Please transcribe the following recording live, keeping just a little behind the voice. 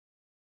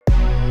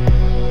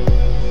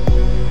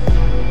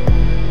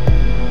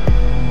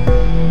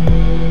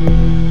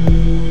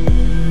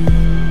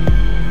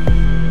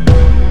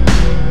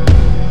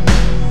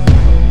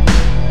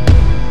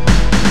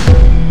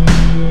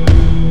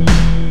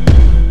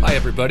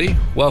everybody.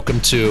 Welcome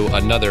to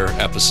another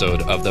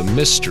episode of the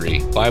Mystery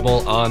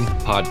Bible On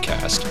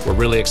podcast. We're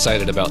really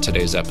excited about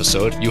today's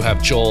episode. You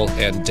have Joel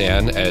and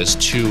Dan as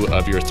two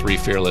of your three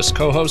fearless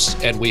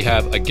co-hosts, and we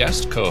have a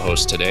guest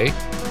co-host today,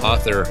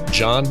 author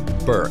John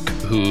Burke,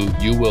 who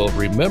you will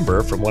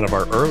remember from one of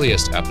our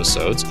earliest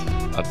episodes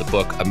of the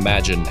book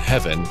Imagine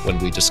Heaven when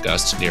we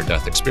discussed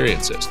near-death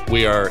experiences.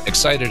 We are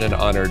excited and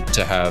honored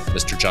to have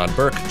Mr. John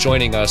Burke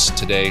joining us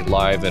today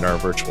live in our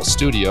virtual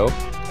studio,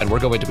 and we're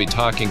going to be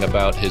talking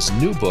about his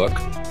new book,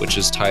 which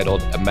is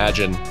titled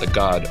Imagine the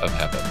God of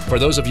Heaven. For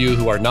those of you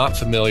who are not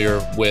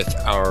familiar with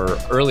our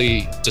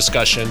early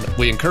discussion,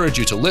 we encourage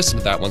you to listen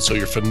to that one so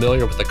you're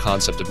familiar with the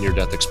concept of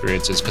near-death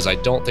experiences, because I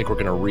don't think we're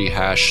going to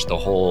rehash the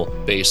whole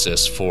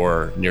basis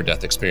for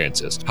near-death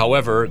experiences.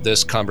 However,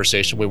 this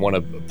conversation, we want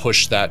to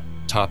push that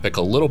topic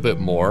a little bit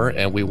more,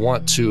 and we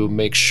want to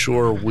make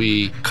sure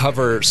we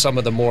cover some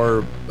of the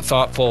more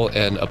thoughtful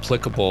and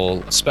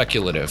applicable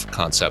speculative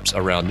concepts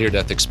around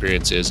near-death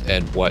experiences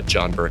and what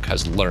John Burke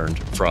has learned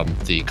from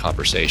the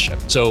conversation.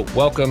 So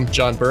welcome,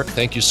 John Burke.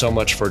 Thank you so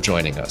much for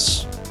joining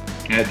us.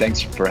 Yeah,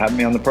 thanks for having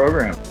me on the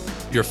program.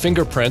 Your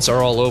fingerprints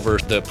are all over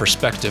the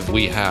perspective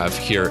we have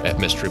here at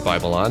Mystery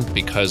Bible On,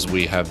 because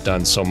we have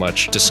done so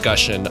much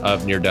discussion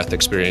of near-death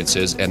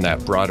experiences and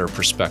that broader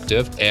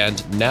perspective.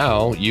 And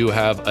now you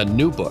have a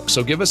new book.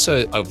 So give us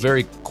a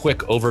very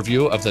quick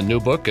overview of the new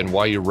book and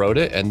why you wrote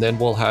it. And then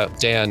we'll have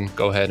Dan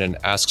go ahead and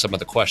ask some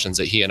of the questions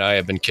that he and I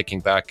have been kicking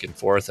back and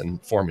forth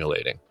and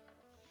formulating.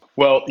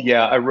 Well,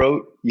 yeah, I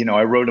wrote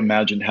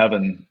Imagine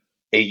Heaven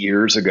 8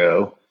 years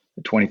ago.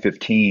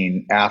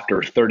 2015,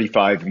 after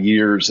 35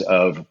 years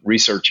of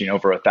researching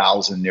over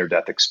 1,000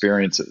 near-death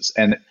experiences.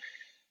 And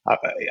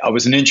I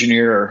was an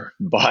engineer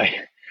by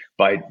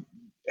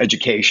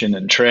education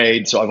and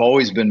trade. So I've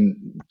always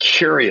been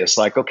curious,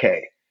 like,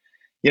 okay,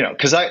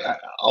 because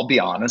I'll be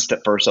honest,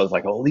 at first I was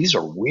like, oh, these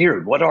are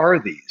weird. What are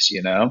these,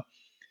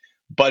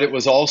 But it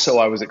was also,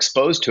 I was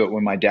exposed to it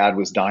when my dad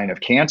was dying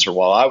of cancer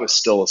while I was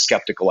still a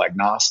skeptical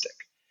agnostic.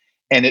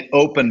 And it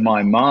opened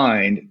my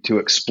mind to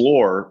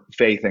explore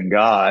faith in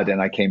God,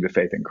 and I came to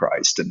faith in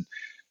Christ. And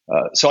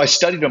so I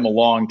studied them a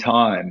long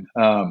time.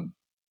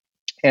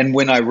 And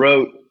when I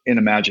wrote in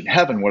Imagine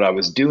Heaven, what I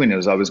was doing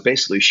is I was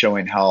basically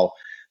showing how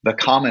the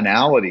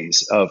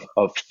commonalities of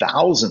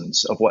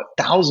thousands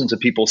of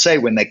people say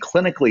when they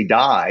clinically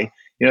die,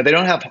 they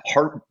don't have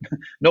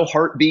no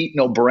heartbeat,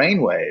 no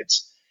brain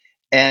waves.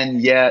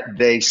 And yet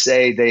they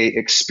say they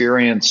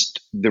experienced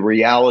the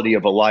reality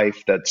of a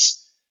life that's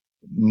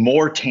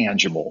more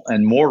tangible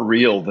and more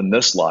real than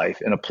this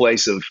life, in a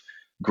place of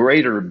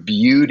greater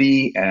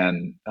beauty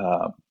and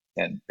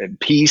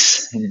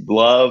peace and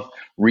love,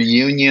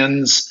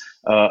 reunions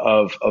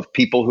of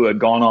people who had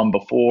gone on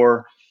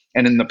before,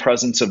 and in the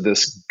presence of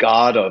this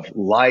God of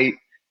light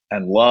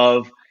and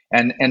love.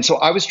 And so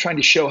I was trying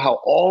to show how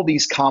all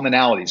these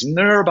commonalities, and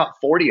there are about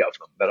 40 of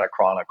them that I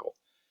chronicle,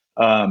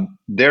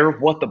 they're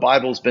what the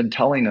Bible's been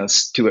telling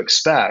us to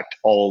expect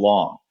all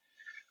along.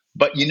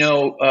 But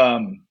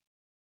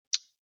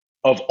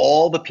of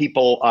all the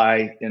people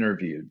I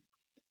interviewed,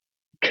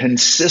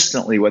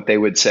 consistently what they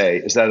would say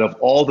is that of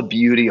all the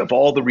beauty, of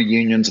all the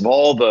reunions, of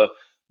all the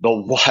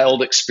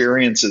wild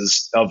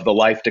experiences of the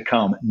life to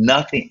come,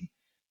 nothing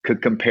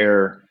could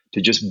compare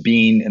to just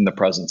being in the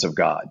presence of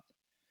God.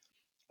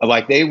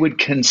 Like, they would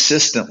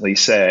consistently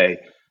say,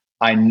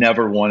 I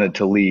never wanted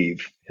to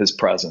leave his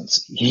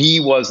presence. He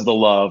was the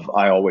love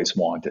I always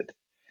wanted.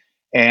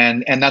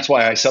 And that's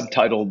why I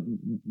subtitled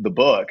the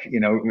book,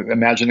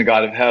 Imagine the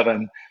God of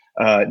Heaven,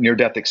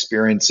 near-death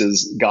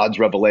experiences, God's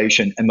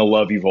revelation, and the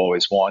love you've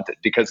always wanted,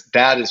 because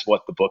that is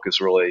what the book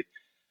is really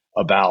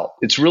about.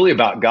 It's really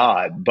about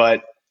God.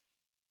 But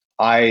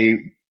I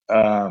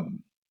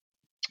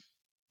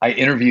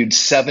interviewed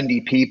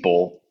 70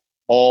 people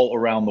all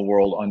around the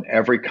world on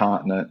every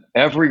continent,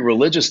 every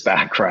religious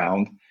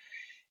background,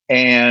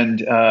 and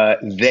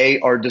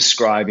they are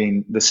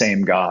describing the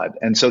same God.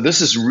 And so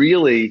this is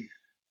really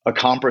a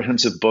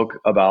comprehensive book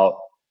about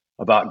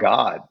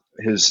God,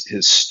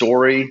 his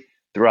story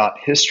throughout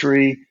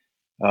history,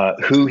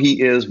 who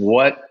he is,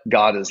 what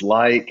God is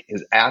like,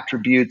 his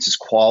attributes, his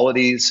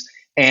qualities,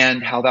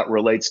 and how that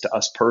relates to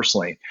us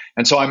personally.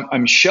 And so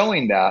I'm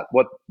showing that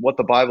what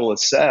the Bible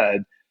has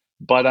said,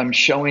 but I'm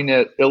showing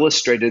it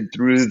illustrated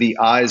through the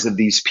eyes of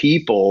these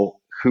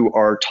people who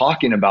are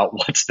talking about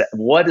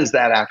what is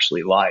that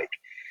actually like.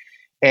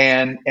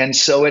 And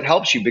so it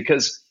helps you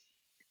because,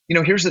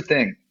 here's the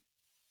thing.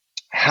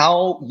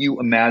 How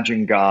you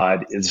imagine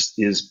God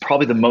is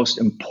probably the most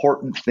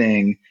important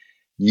thing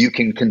you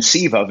can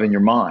conceive of in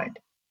your mind.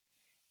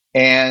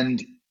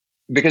 And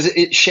because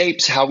it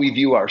shapes how we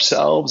view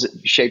ourselves,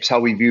 it shapes how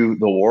we view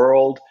the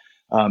world.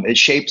 It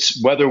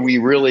shapes whether we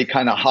really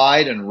kind of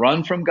hide and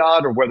run from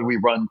God or whether we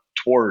run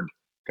toward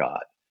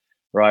God,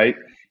 right?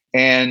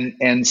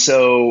 And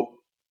so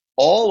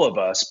all of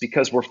us,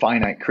 because we're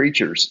finite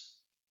creatures,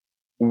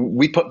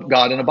 we put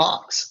God in a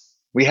box.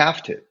 We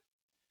have to.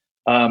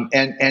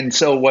 And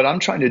so what I'm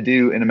trying to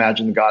do in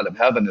Imagine the God of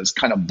Heaven is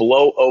kind of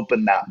blow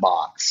open that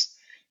box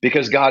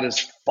because God is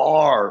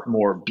far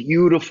more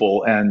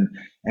beautiful and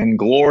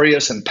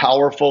glorious and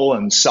powerful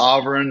and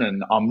sovereign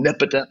and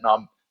omnipotent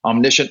and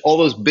omniscient, all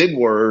those big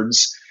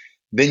words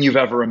than you've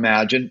ever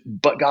imagined.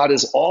 But God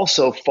is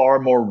also far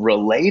more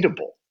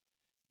relatable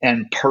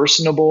and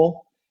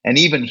personable and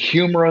even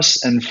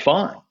humorous and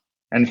fun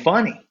and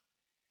funny.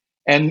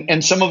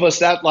 And some of us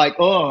that like,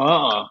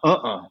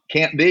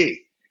 can't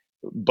be,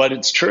 but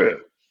it's true.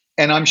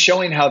 And I'm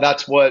showing how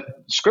that's what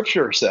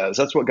Scripture says.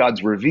 That's what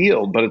God's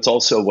revealed, but it's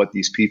also what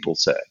these people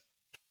say.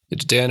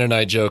 Dan and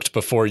I joked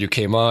before you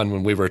came on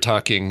when we were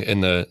talking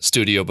in the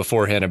studio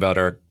beforehand about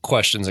our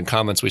questions and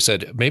comments. We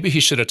said maybe he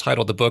should have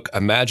titled the book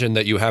 "Imagine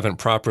That You Haven't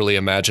Properly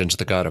Imagined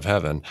the God of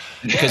Heaven,"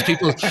 because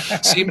people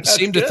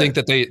seem to think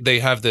that they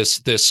have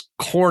this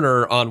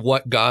corner on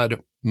what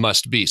God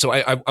must be. So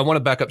I want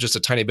to back up just a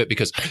tiny bit,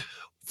 because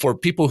for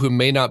people who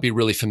may not be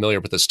really familiar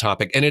with this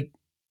topic, and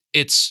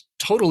it's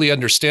totally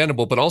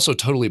understandable, but also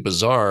totally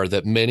bizarre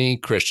that many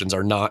Christians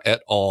are not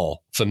at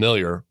all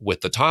familiar with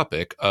the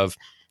topic of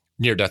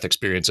near-death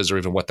experiences, or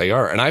even what they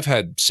are. And I've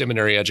had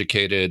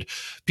seminary-educated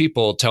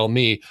people tell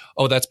me,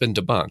 "Oh, that's been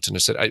debunked." And I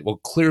said, "Well,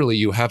 clearly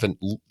you haven't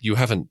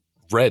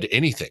read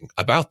anything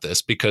about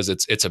this, because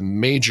it's a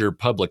major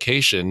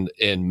publication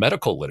in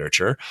medical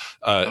literature,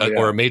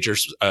 or a major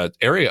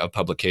area of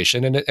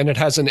publication, and it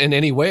hasn't in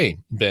any way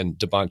been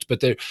debunked."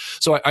 But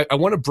so I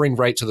want to bring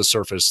right to the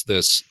surface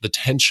the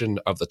tension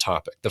of the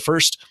topic. The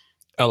first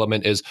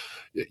element is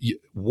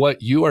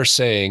what you are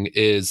saying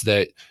is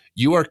that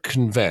you are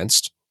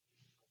convinced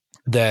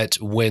that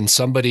when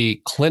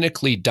somebody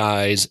clinically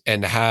dies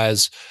and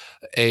has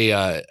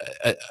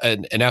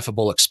an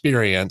ineffable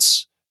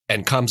experience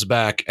and comes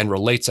back and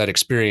relates that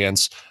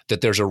experience,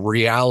 that there's a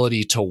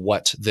reality to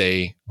what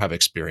they have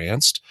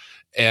experienced.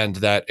 And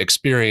that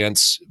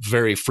experience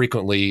very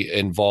frequently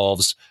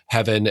involves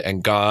heaven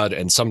and God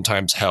and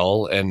sometimes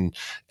hell. And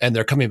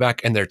they're coming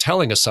back and they're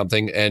telling us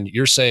something. And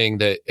you're saying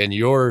that in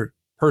your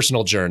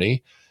personal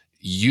journey,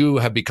 you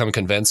have become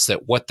convinced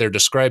that what they're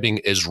describing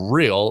is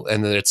real,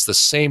 and that it's the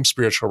same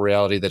spiritual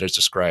reality that is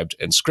described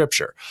in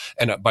Scripture.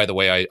 And by the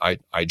way,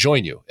 I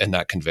join you in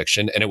that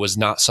conviction. And it was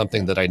not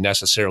something that I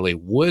necessarily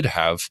would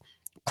have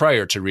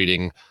prior to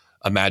reading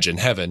Imagine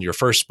Heaven, your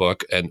first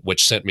book, and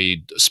which sent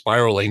me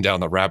spiraling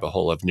down the rabbit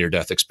hole of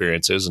near-death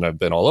experiences. And I've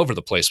been all over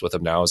the place with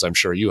them now, as I'm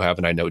sure you have,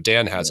 and I know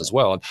Dan has as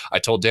well. And I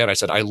told Dan, I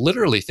said, I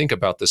literally think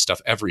about this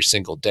stuff every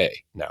single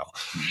day now.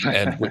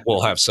 And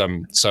we'll have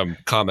some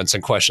comments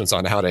and questions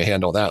on how to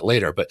handle that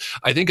later. But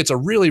I think it's a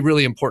really,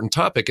 really important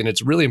topic, and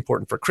it's really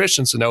important for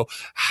Christians to know.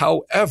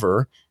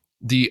 However,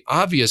 the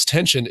obvious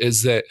tension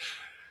is that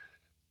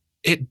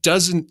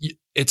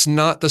it's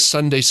not the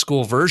Sunday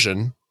school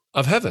version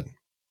of heaven.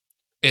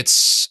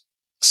 It's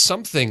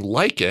something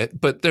like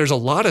it, but there's a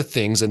lot of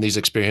things in these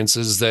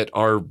experiences that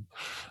are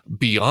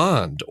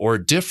beyond or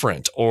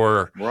different,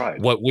 or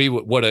what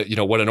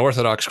an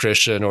Orthodox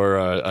Christian or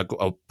a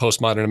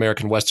postmodern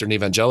American Western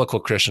evangelical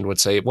Christian would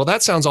say. Well,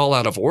 that sounds all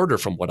out of order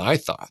from what I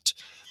thought.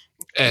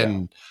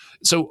 And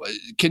so,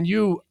 can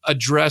you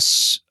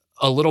address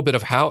a little bit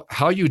of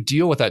how you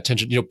deal with that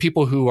tension?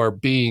 People who are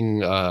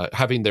having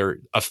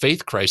a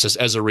faith crisis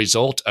as a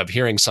result of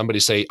hearing somebody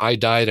say, "I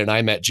died and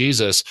I met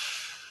Jesus,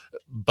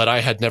 but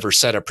I had never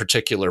said a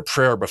particular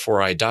prayer before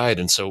I died."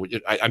 And so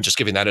I'm just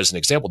giving that as an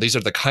example. These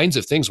are the kinds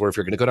of things where if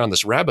you're going to go down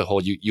this rabbit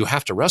hole, you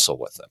have to wrestle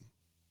with them.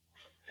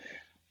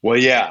 Well,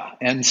 yeah.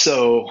 And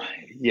so,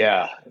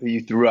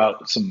 you threw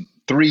out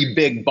three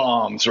big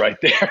bombs right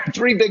there,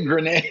 three big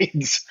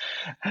grenades.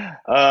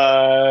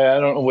 I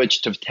don't know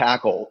which to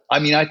tackle. I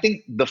mean, I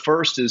think the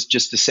first is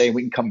just to say,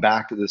 we can come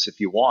back to this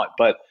if you want,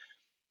 but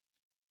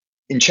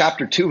in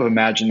chapter 2 of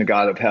Imagine the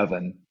God of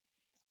Heaven,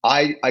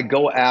 I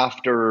go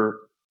after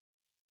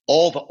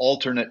all the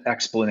alternate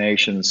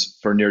explanations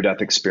for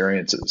near-death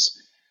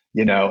experiences,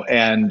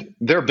 and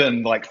there have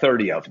been like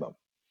 30 of them.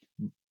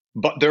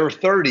 But there are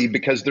 30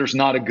 because there's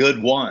not a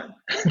good one.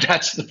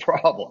 That's the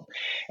problem.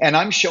 And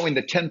I'm showing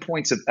the 10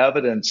 points of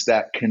evidence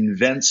that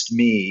convinced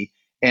me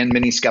and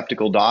many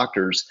skeptical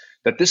doctors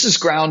that this is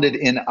grounded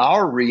in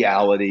our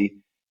reality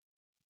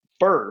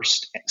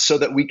first, so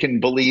that we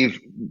can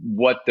believe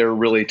what they're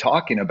really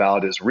talking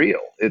about is real.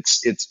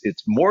 It's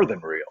more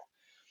than real.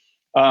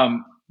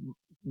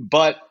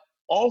 But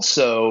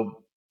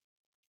also,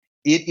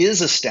 it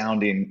is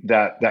astounding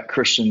that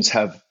Christians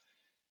have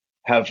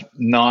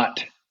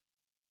not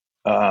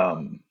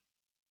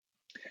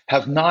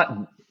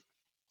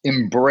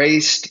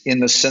embraced in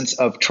the sense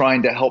of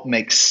trying to help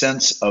make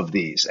sense of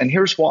these. And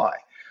here's why.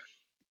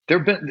 There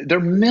are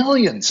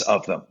millions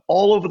of them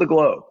all over the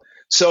globe.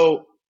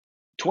 So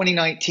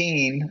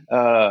 2019,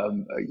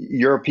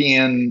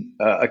 European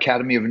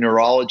Academy of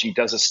Neurology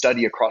does a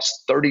study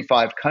across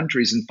 35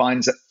 countries and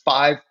finds that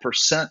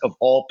 5% of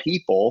all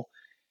people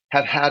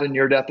have had a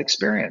near-death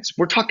experience.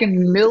 We're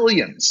talking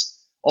millions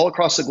all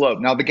across the globe.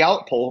 Now, the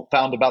Gallup poll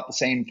found about the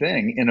same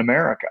thing in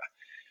America.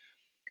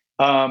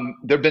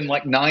 There have been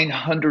like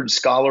 900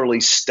 scholarly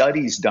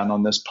studies done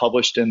on this,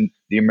 published in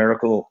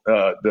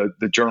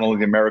the Journal of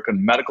the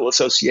American Medical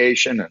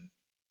Association and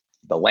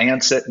the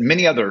Lancet and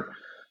many other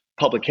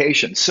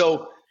publications.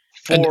 So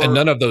And for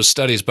none of those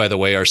studies, by the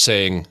way, are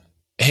saying,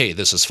 "Hey,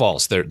 this is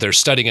false." They're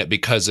studying it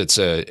because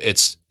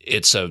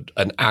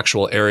an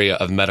actual area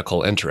of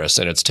medical interest,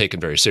 and it's taken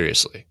very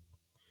seriously.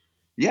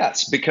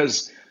 yes,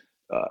 because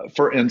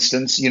for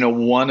instance,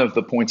 one of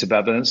the points of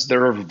evidence,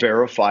 there are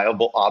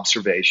verifiable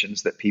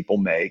observations that people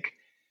make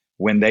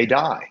when they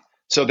die.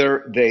 So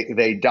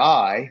they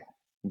die,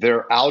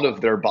 they're out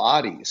of their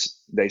bodies,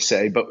 they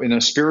say, but in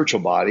a spiritual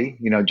body,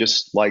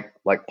 just like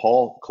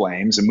Paul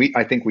claims. And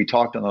I think we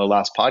talked on the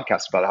last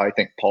podcast about how I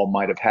think Paul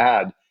might have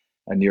had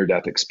a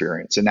near-death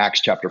experience in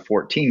Acts chapter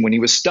 14 when he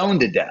was stoned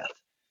to death.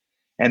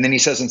 And then he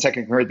says in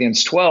 2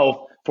 Corinthians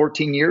 12,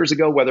 14 years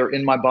ago, whether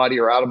in my body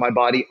or out of my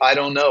body, I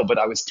don't know, but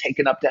I was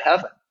taken up to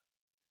heaven.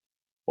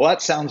 Well,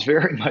 that sounds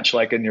very much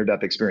like a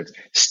near-death experience.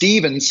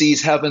 Stephen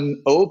sees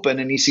heaven open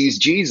and he sees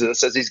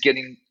Jesus as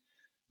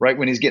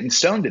when he's getting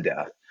stoned to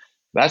death.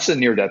 That's a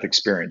near-death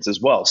experience as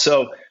well.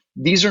 So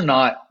these are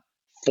not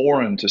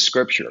foreign to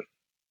Scripture.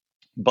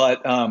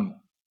 But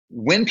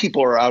when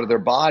people are out of their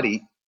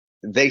body,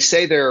 they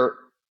say they're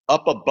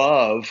up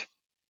above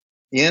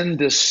in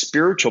this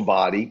spiritual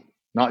body,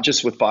 not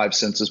just with 5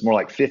 senses, more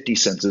like 50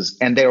 senses,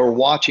 and they are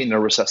watching their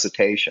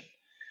resuscitation.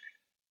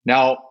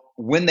 Now,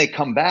 when they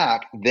come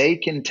back, they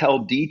can tell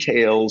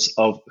details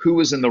of who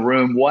was in the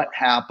room, what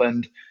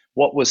happened,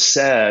 what was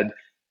said,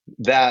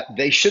 that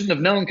they shouldn't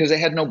have known because they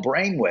had no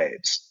brain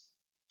waves.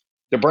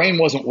 The brain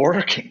wasn't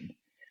working.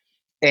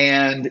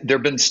 And there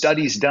have been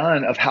studies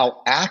done of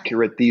how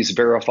accurate these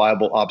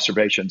verifiable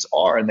observations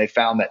are. And they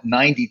found that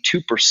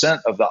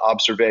 92% of the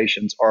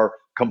observations are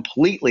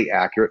completely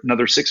accurate,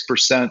 another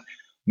 6%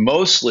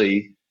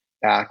 mostly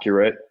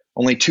accurate,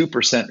 only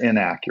 2%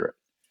 inaccurate.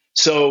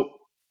 So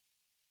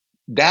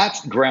that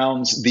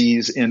grounds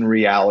these in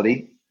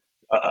reality.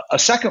 A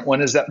second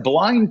one is that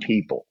blind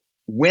people,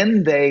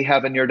 when they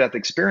have a near-death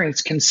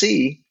experience, can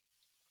see,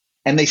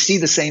 and they see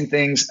the same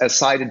things as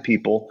sighted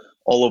people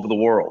all over the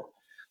world.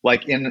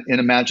 Like in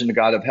Imagine the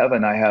God of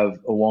Heaven, I have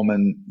a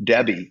woman,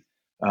 Debbie,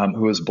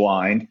 who is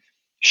blind.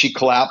 She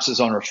collapses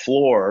on her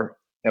floor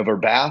of her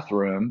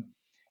bathroom,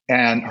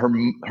 and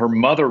her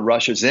mother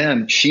rushes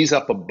in. She's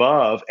up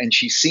above, and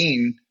she's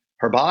seen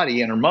her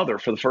body and her mother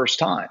for the first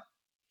time.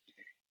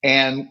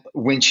 And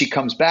when she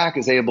comes back,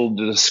 is able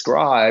to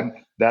describe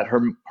that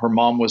her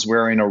mom was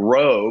wearing a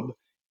robe,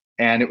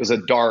 and it was a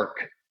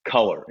dark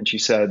color. And she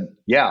said,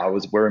 "Yeah, I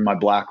was wearing my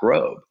black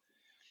robe."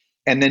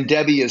 And then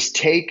Debbie is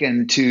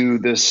taken to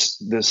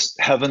this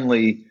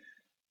heavenly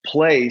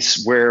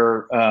place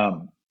where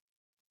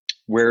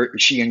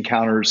she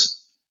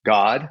encounters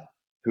God,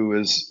 who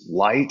is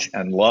light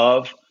and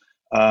love.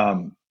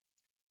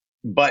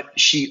 But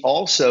she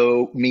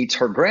also meets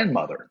her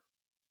grandmother,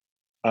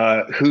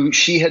 who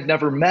she had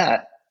never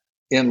met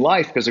in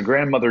life because her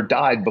grandmother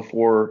died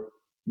before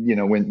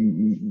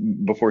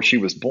she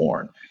was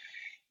born.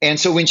 And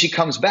so when she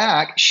comes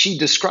back, she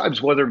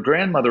describes what her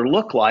grandmother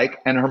looked like,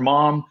 and her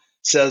mom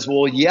says,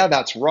 "Well, yeah,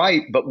 that's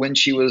right, but when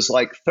she was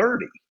like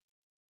 30."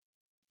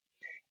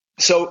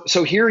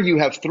 So here you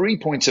have 3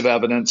 points of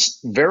evidence,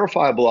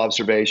 verifiable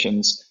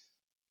observations,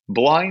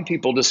 blind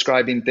people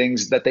describing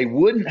things that they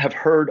wouldn't have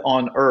heard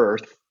on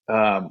earth,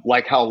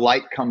 like how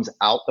light comes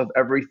out of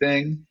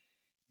everything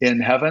in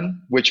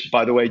heaven, which,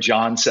 by the way,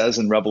 John says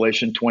in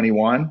Revelation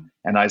 21,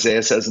 and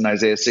Isaiah says in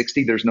Isaiah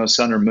 60, there's no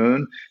sun or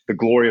moon. The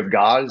glory of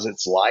God is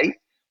its light.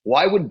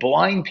 Why would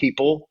blind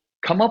people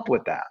come up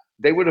with that?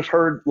 They would have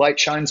heard light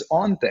shines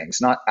on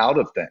things, not out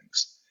of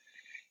things.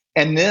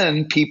 And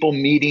then people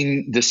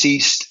meeting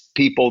deceased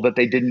people that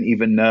they didn't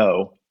even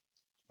know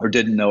or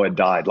didn't know had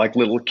died, like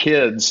little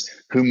kids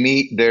who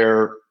meet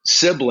their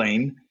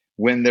sibling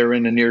when they're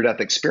in a near-death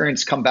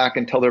experience, come back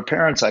and tell their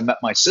parents, "I met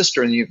my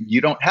sister," and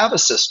you don't have a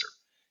sister.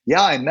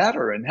 "Yeah, I met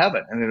her in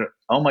heaven." And they're,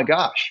 "Oh my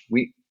gosh,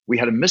 we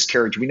had a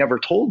miscarriage. We never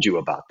told you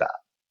about that."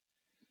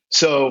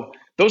 So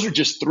those are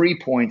just 3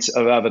 points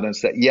of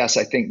evidence that, yes,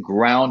 I think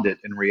ground it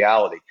in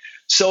reality.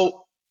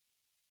 So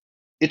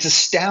it's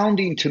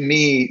astounding to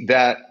me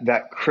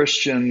that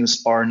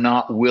Christians are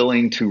not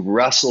willing to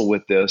wrestle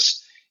with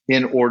this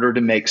in order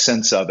to make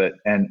sense of it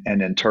and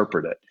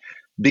interpret it.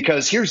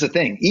 Because here's the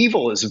thing,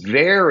 evil is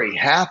very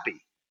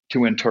happy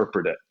to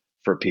interpret it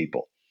for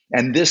people.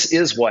 And this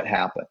is what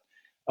happened.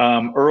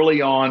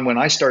 Early on, when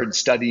I started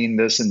studying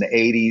this in the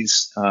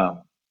 80s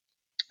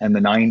and the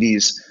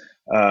 90s,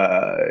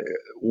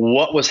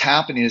 what was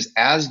happening is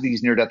as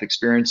these near-death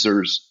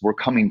experiencers were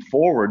coming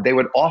forward, they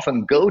would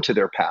often go to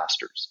their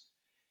pastors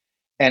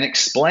and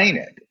explain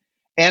it.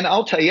 And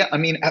I'll tell you, I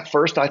mean, at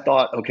first I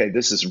thought, okay,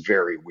 this is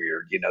very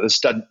weird. This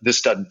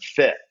doesn't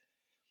fit.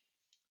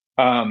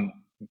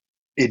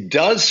 It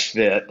does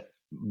fit,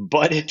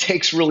 but it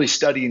takes really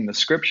studying the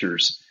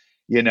scriptures,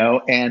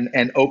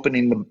 and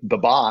opening the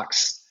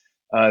box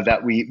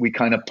that we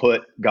kind of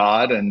put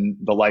God and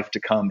the life to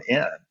come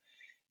in.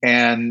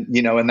 And,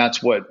 and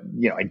that's what,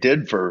 I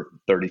did for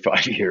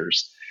 35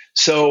 years.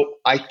 So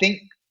I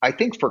think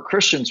for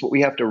Christians, what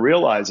we have to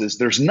realize is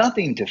there's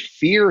nothing to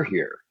fear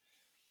here.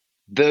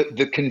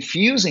 The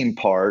confusing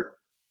part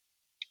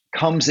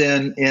comes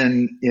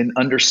in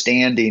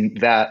understanding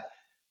that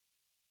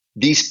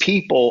these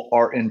people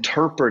are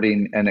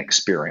interpreting an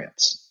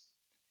experience.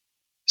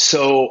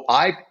 So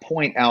I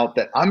point out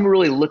that I'm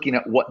really looking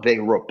at what they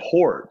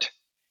report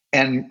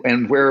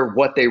and where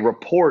what they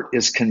report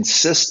is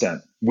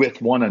consistent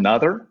with one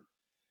another.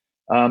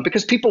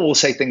 Because people will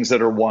say things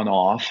that are one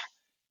off.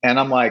 And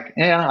I'm like,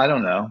 yeah, I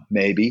don't know,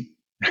 maybe,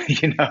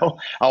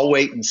 I'll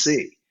wait and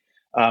see.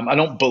 I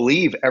don't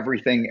believe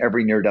everything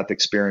every near death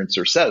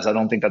experiencer says. I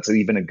don't think that's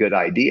even a good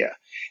idea.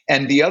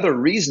 And the other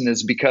reason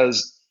is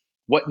because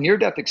what near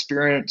death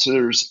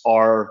experiencers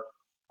are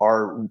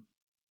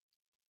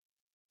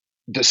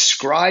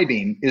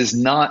describing is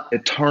not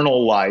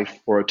eternal life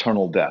or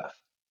eternal death.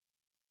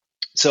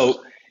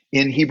 So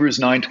in Hebrews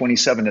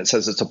 9:27, it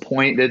says it's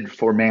appointed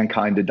for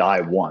mankind to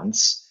die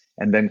once,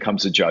 and then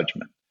comes a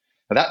judgment.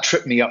 Now, that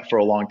tripped me up for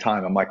a long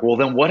time. I'm like, well,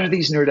 then what are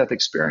these near-death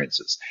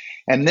experiences?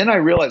 And then I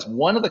realized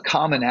one of the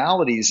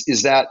commonalities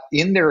is that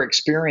in their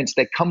experience,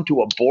 they come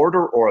to a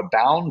border or a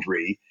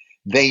boundary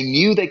they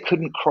knew they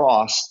couldn't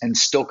cross and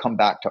still come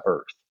back to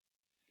Earth.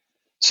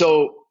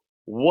 So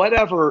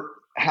whatever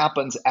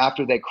happens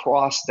after they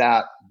cross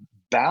that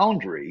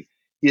boundary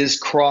is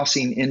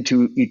crossing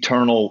into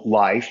eternal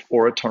life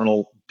or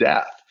eternal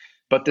death.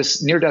 But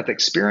this near-death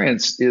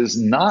experience is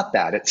not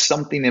that. It's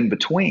something in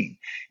between.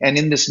 And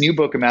in this new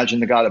book, Imagine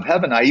the God of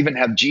Heaven, I even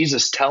have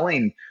Jesus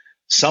telling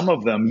some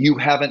of them, you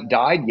haven't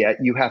died yet,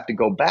 you have to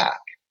go back.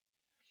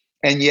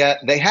 And yet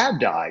they had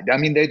died. I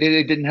mean, they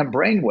didn't have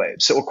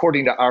brainwaves. So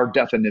according to our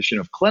definition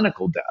of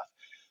clinical death,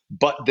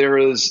 but there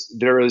is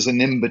an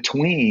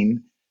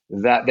in-between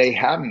that they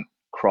haven't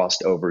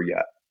crossed over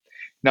yet.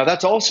 Now,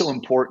 that's also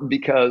important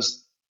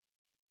because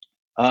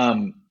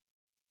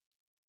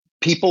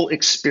people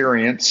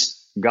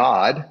experience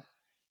God,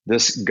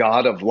 this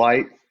God of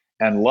light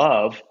and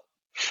love,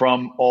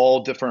 from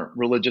all different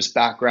religious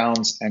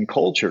backgrounds and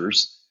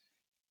cultures,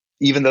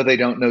 even though they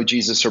don't know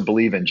Jesus or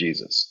believe in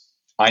Jesus.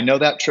 I know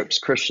that trips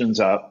Christians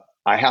up.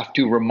 I have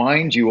to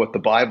remind you what the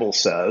Bible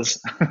says,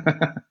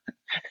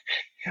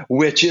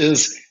 which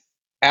is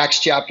Acts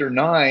chapter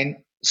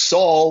 9,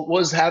 Saul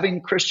was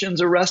having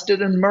Christians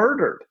arrested and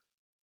murdered.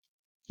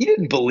 He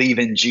didn't believe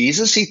in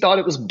Jesus. He thought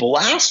it was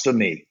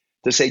blasphemy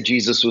to say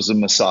Jesus was a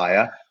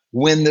Messiah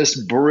when this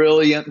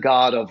brilliant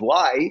God of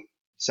light,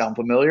 sound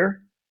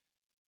familiar,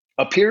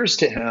 appears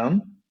to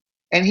him,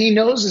 and he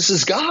knows this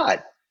is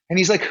God. And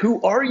he's like,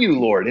 who are you,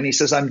 Lord? And he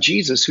says, I'm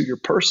Jesus, who you're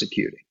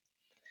persecuting.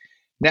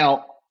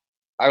 Now,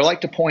 I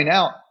like to point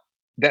out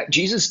that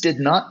Jesus did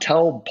not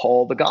tell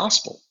Paul the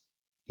gospel.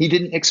 He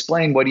didn't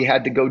explain what he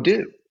had to go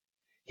do.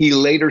 He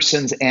later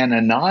sends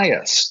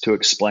Ananias to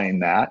explain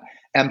that,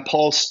 and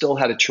Paul still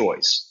had a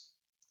choice.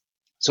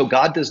 So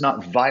God does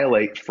not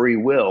violate free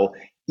will,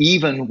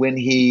 even when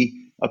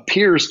he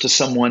appears to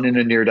someone in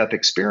a near-death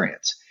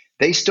experience.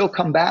 They still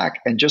come back,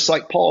 and just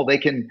like Paul, they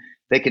can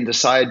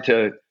decide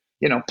to,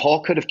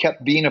 Paul could have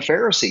kept being a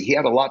Pharisee. He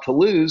had a lot to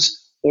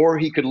lose, or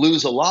he could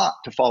lose a lot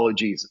to follow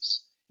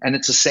Jesus. And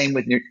it's the same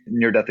with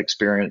near-death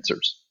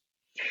experiencers.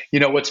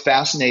 What's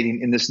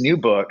fascinating in this new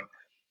book,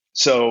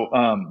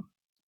 so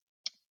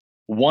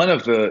one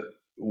of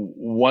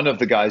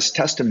the guy's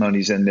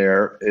testimonies in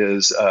there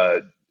is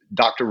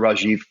Dr.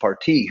 Rajiv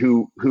Parti,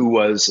 who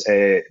was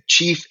a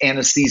chief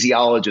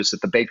anesthesiologist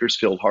at the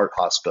Bakersfield Heart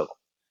Hospital.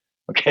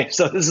 Okay,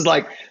 so this is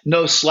like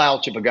no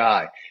slouch of a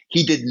guy.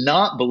 He did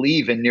not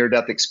believe in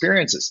near-death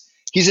experiences.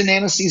 He's an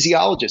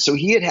anesthesiologist, so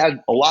he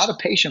had a lot of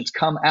patients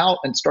come out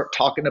and start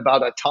talking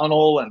about a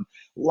tunnel and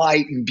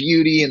light and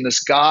beauty and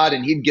this God,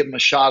 and he'd give them a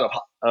shot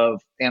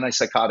of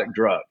antipsychotic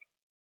drug.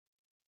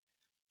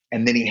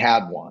 And then he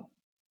had one.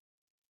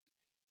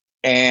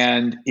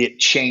 And it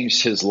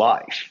changed his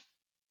life.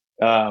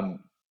 And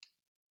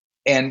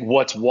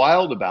what's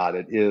wild about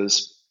it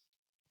is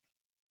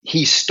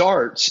he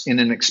starts in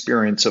an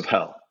experience of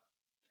hell.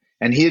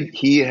 And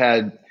he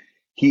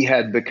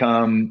had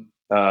become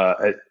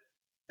an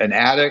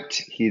addict.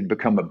 He had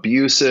become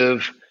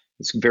abusive.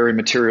 He's very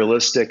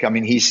materialistic. I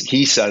mean, he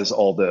says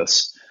all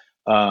this.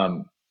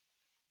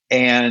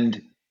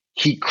 And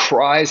he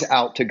cries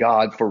out to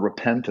God for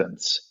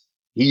repentance.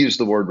 He used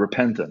the word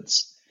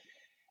repentance.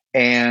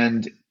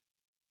 And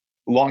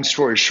long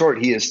story short,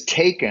 he is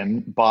taken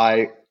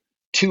by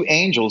two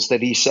angels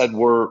that he said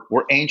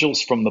were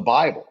angels from the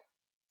Bible,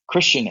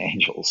 Christian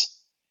angels,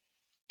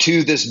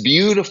 to this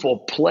beautiful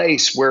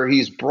place where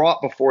he's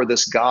brought before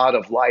this God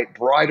of light,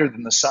 brighter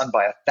than the sun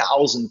by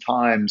 1,000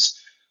 times,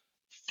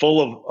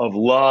 full of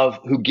love,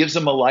 who gives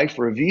him a life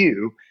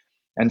review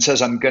and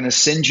says, I'm going to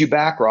send you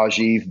back,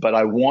 Rajiv, but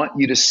I want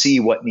you to see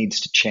what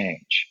needs to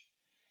change.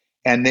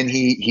 And then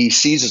he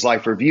sees his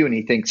life review and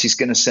he thinks he's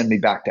going to send me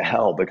back to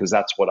hell because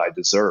that's what I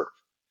deserve.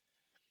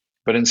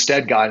 But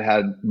instead, God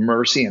had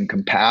mercy and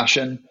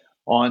compassion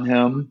on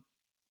him,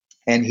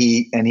 and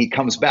he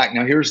comes back.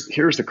 Now, here's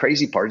the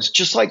crazy part. It's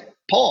just like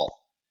Paul.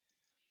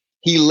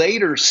 He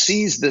later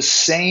sees this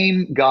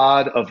same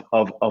God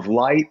of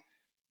light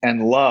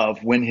and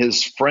love when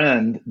his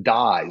friend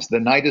dies. The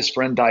night his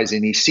friend dies,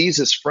 and he sees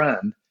his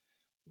friend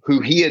who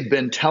he had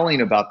been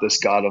telling about this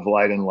God of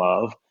light and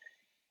love.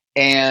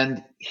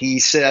 And he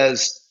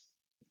says,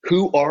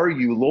 "Who are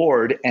you,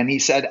 Lord?" And he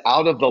said,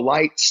 "Out of the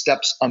light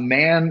steps a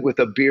man with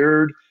a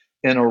beard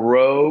and a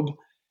robe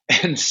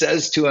and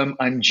says to him,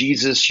 'I'm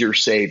Jesus, your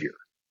Savior.'"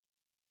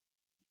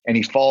 And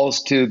he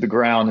falls to the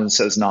ground and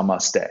says,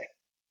 "Namaste."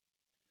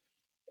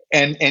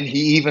 And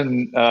he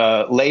even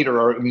later,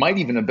 or it might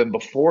even have been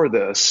before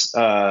this,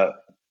 got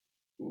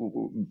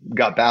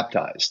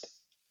baptized.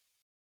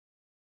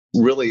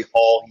 Really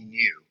all he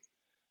knew.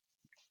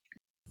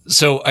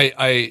 So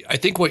I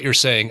think what you're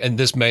saying, and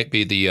this might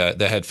be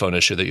the headphone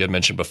issue that you had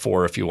mentioned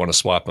before, if you want to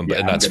swap them, Yeah,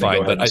 and that's I'm gonna fine.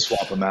 go ahead But and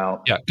swap them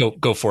out. yeah,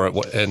 go for it.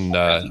 And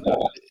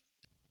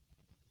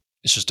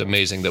it's just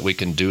amazing that we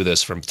can do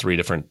this from 3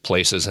 different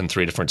places in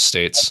 3 different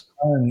states.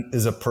 Son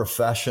is a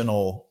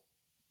professional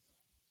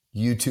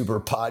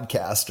YouTuber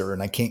podcaster,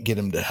 and I can't get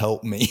him to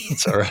help me.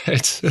 It's all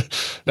right.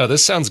 No,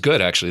 this sounds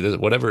good, actually.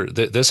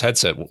 This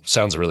headset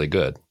sounds really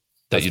good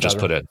that you just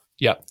put in.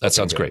 Yeah, that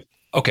sounds great.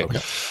 Okay.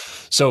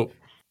 So,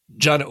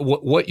 John,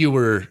 what you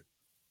were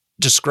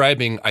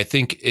describing, I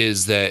think,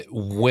 is that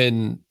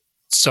when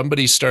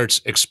somebody starts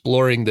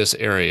exploring this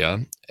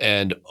area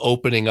and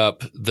opening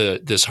up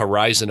this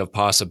horizon of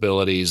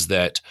possibilities,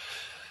 that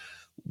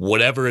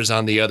whatever is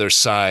on the other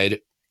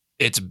side,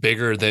 it's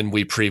bigger than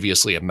we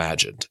previously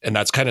imagined. And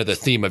that's kind of the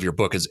theme of your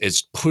book,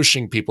 is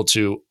pushing people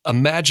to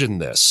imagine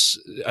this,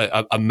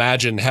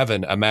 imagine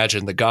heaven,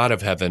 imagine the God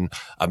of heaven,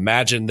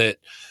 imagine that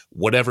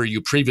whatever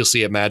you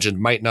previously imagined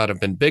might not have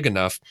been big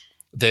enough.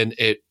 Then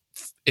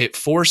it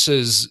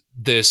forces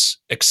this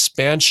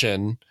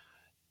expansion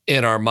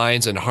in our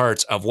minds and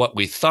hearts of what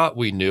we thought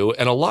we knew.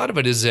 And a lot of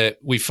it is that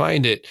we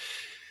find it,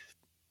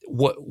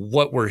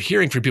 what we're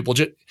hearing from people,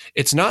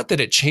 it's not that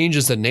it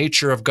changes the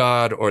nature of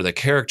God or the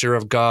character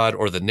of God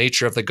or the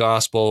nature of the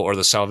gospel or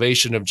the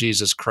salvation of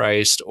Jesus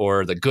Christ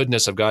or the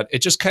goodness of God. It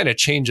just kind of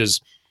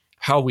changes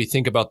how we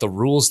think about the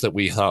rules that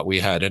we thought we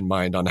had in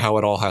mind on how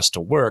it all has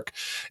to work.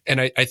 And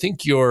I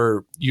think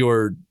your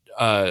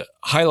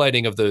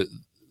highlighting of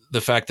the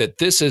fact that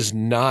this is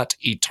not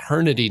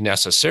eternity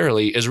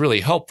necessarily is really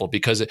helpful,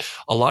 because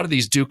a lot of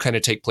these do kind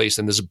of take place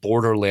in this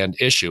borderland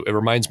issue. It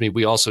reminds me,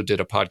 we also did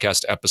a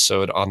podcast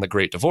episode on The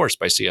Great Divorce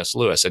by C.S.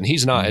 Lewis, and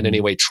he's not in any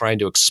way trying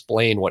to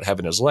explain what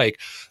heaven is like,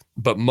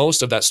 but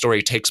most of that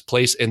story takes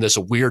place in this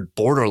weird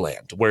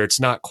borderland where it's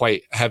not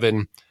quite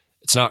heaven,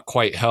 it's not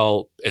quite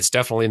hell, it's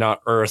definitely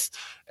not earth,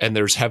 and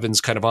there's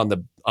heaven's kind of on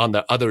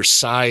the other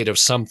side of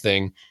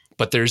something.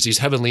 But there's these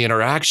heavenly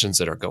interactions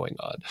that are going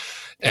on,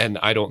 and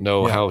I don't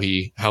know how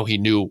he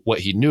knew what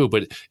he knew,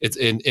 but it's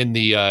in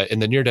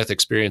the near-death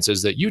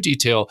experiences that you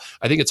detail.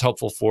 I think it's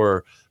helpful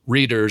for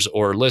readers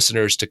or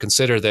listeners to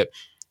consider that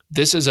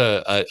this is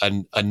a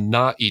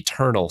not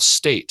eternal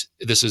state.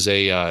 This is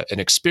an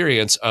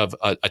experience of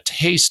a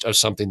taste of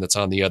something that's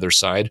on the other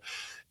side,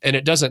 and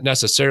it doesn't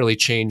necessarily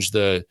change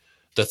the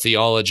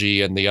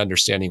theology and the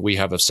understanding we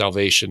have of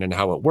salvation and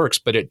how it works,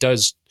 but it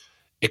does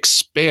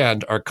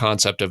expand our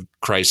concept of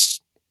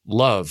Christ's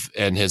love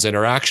and his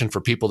interaction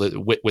for people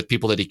with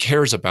people that he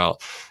cares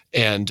about,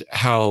 and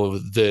how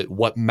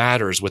what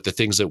matters with the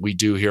things that we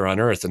do here on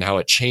earth, and how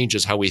it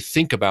changes how we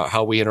think about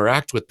how we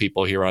interact with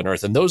people here on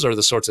earth. And those are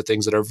the sorts of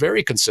things that are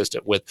very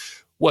consistent with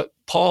what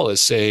Paul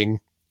is saying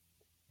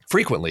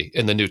frequently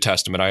in the New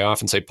Testament. I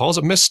often say Paul's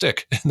a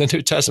mystic in the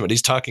New Testament.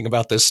 He's talking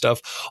about this stuff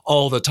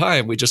all the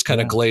time. We just kind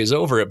of glaze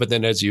over it. But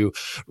then as you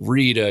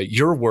read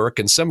your work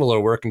and similar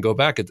work and go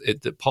back,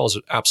 Paul's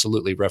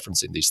absolutely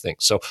referencing these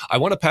things. So I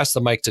want to pass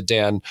the mic to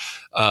Dan,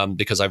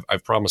 because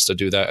I've promised to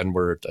do that. And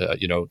we're,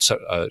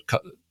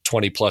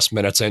 20 plus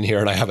minutes in here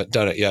and I haven't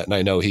done it yet. And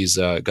I know he's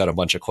got a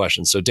bunch of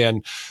questions. So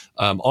Dan,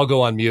 I'll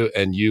go on mute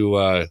and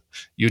you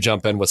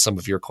jump in with some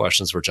of your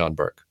questions for John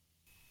Burke.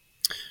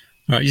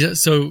 All right. Yeah.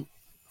 So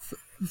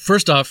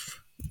first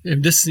off,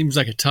 this seems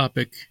like a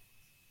topic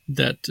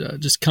that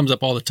just comes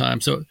up all the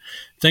time. So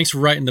thanks for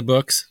writing the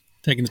books,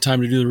 taking the time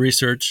to do the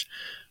research.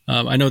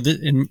 I know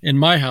that in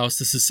my house,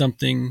 this is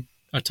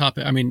a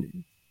topic, I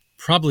mean,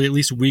 probably at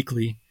least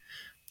weekly,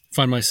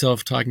 find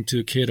myself talking to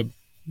a kid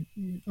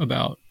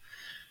about,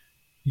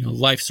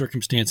 life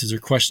circumstances or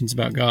questions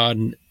about God.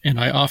 And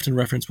I often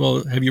reference,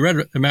 well, have you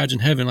read Imagine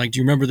Heaven? Like, do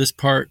you remember this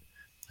part?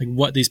 Like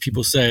what these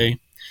people say?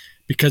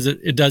 Because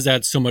it does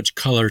add so much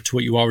color to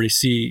what you already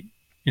see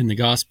in the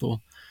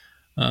gospel.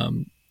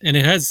 And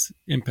it has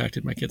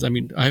impacted my kids. I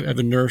mean, I have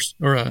a nurse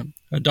or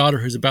a daughter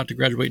who's about to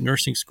graduate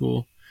nursing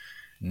school,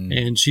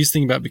 and she's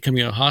thinking about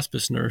becoming a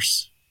hospice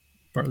nurse,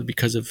 partly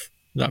because of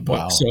that book.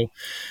 Wow. So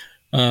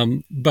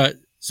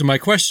my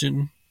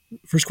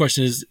first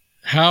question is,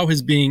 how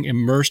has being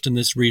immersed in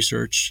this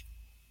research,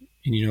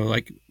 and,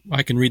 like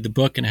I can read the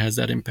book and it has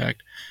that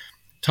impact,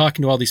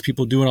 talking to all these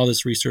people, doing all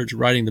this research,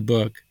 writing the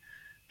book,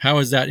 how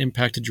has that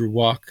impacted your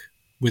walk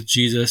with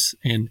Jesus?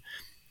 And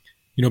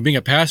being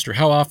a pastor,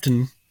 how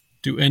often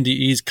do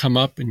NDEs come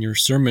up in your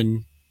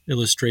sermon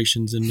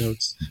illustrations and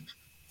notes?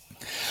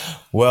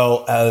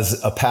 Well, as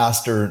a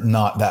pastor,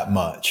 not that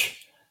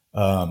much,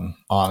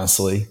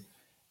 honestly.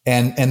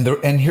 And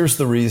here's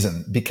the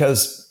reason: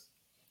 because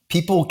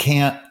people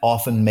can't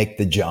often make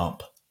the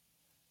jump.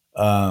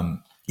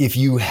 If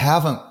you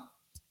haven't,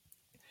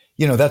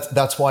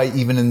 that's why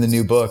even in the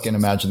new book, in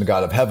Imagine the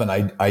God of Heaven,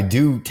 I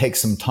do take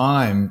some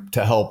time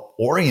to help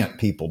orient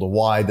people to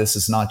why this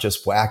is not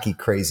just wacky,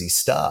 crazy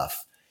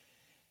stuff.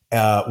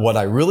 What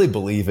I really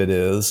believe it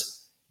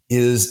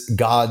is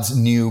God's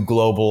new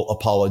global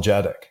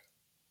apologetic.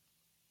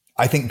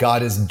 I think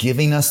God is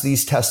giving us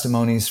these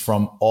testimonies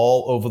from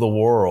all over the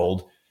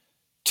world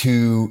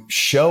to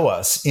show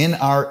us in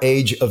our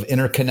age of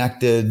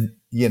interconnected,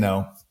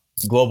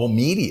 global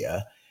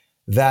media,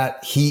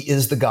 that he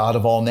is the God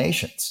of all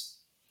nations.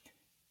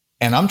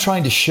 And I'm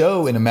trying to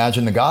show in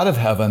Imagine the God of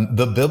Heaven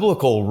the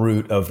biblical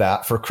root of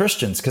that for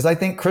Christians, because I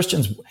think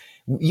Christians,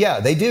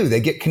 they do.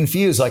 They get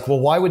confused. Like, well,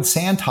 why would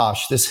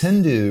Santosh, this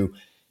Hindu,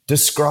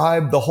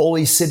 describe the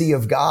holy city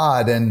of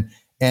God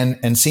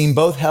and seeing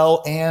both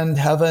hell and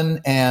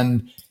heaven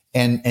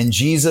and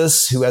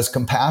Jesus who has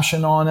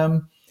compassion on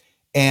him?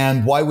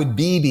 And why would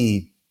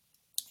Bibi,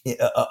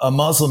 a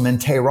Muslim in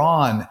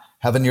Tehran,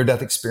 have a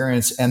near-death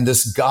experience? And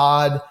this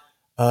God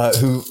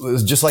who,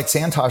 just like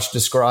Santosh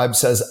described,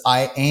 says,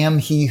 I am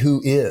he who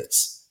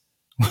is,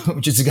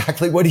 which is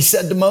exactly what he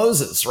said to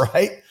Moses,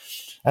 right?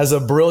 As a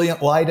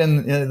brilliant light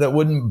that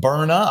wouldn't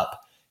burn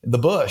up the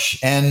bush.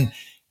 And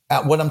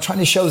what I'm trying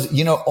to show is,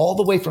 all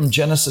the way from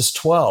Genesis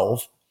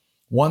 12,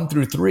 1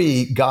 through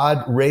 3,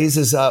 God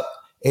raises up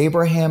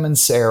Abraham and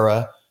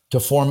Sarah to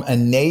form a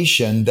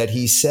nation that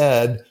he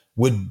said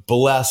would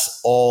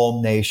bless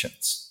all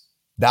nations.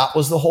 That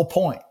was the whole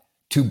point,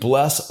 to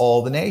bless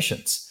all the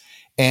nations.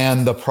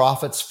 And the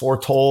prophets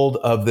foretold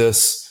of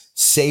this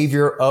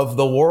savior of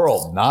the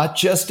world, not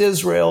just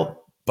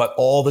Israel, but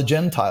all the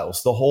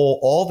Gentiles,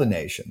 all the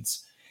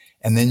nations.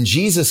 And then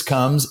Jesus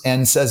comes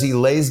and says he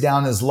lays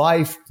down his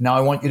life. Now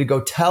I want you to go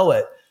tell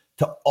it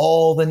to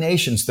all the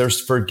nations. There's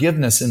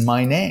forgiveness in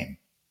my name.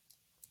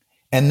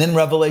 And then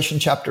Revelation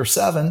chapter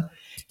 7,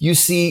 you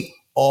see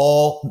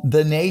all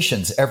the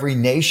nations, every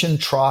nation,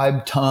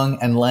 tribe, tongue,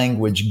 and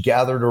language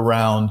gathered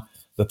around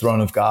the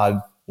throne of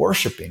God,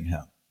 worshiping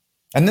him.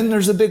 And then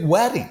there's a big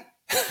wedding,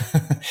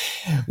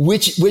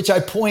 which I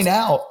point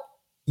out,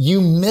 you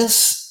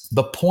miss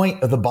the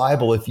point of the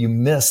Bible if you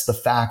miss the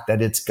fact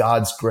that it's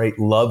God's great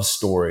love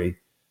story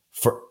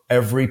for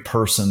every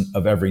person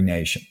of every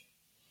nation.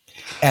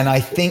 And I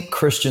think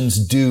Christians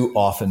do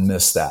often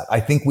miss that. I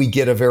think we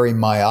get a very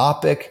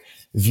myopic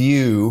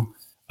view,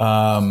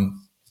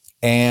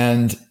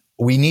 and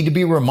we need to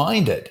be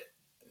reminded,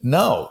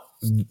 no,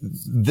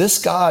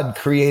 this God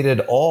created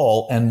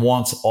all and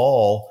wants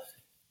all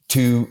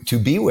to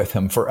be with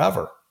him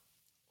forever.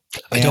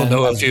 I don't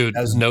know if you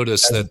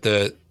noticed that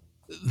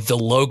the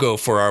logo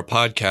for our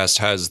podcast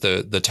has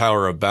the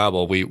Tower of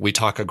Babel. We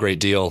talk a great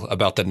deal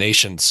about the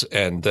nations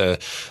and the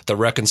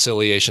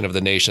reconciliation of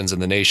the nations,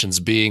 and the nations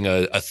being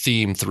a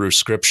theme through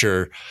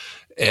Scripture,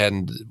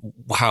 and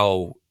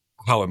how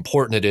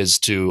important it is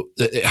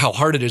how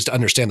hard it is to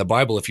understand the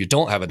Bible if you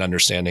don't have an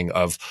understanding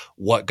of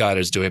what God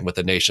is doing with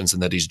the nations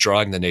and that he's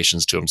drawing the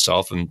nations to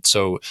himself. And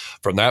so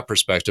from that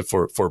perspective,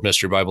 for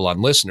Mystery Bible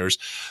on listeners,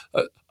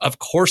 of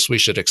course we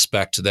should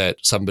expect that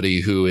somebody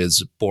who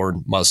is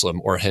born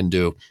Muslim or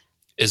Hindu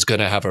is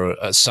going to have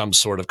some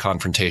sort of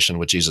confrontation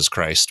with Jesus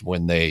Christ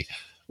when they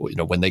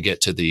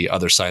get to the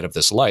other side of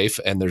this life,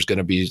 and there's going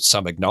to be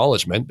some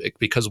acknowledgement,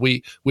 because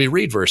we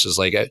read verses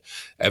like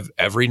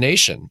every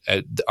nation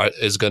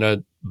is going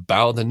to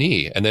bow the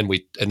knee, and then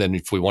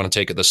if we want to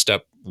take it the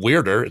step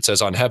weirder, it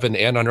says on heaven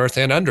and on earth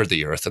and under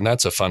the earth, and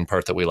that's a fun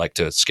part that we like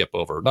to skip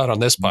over, not on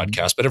this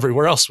podcast, but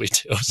everywhere else we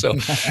do. So,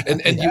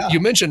 and yeah. you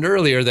mentioned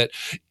earlier that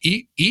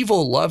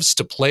evil loves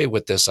to play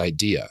with this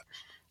idea,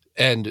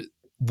 and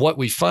what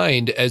we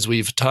find as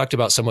we've talked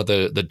about some of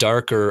the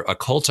darker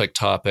occultic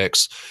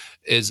topics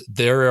is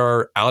there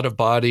are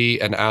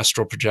out-of-body and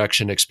astral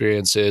projection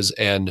experiences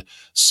and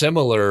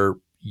similar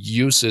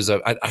uses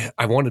of,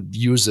 I want to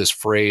use this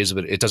phrase,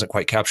 but it doesn't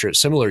quite capture it,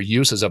 similar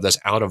uses of this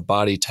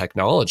out-of-body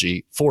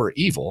technology for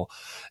evil.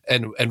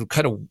 And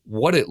kind of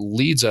what it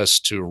leads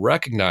us to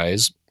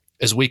recognize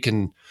is we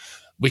can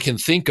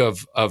think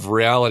of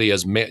reality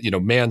as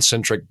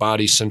man-centric,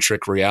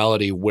 body-centric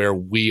reality, where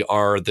we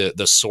are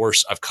the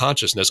source of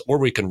consciousness, or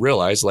we can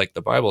realize, like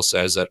the Bible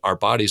says, that our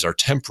bodies are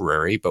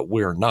temporary, but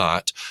we're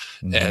not,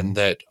 and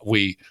that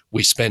we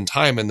spend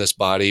time in this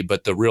body,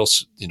 but the real,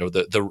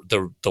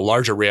 the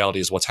larger reality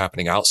is what's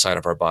happening outside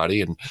of our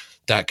body, and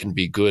that can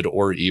be good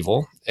or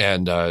evil.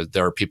 And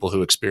there are people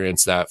who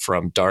experience that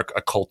from dark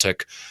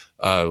occultic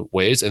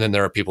ways, and then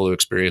there are people who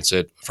experience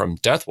it from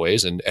death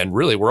ways, and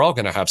really we're all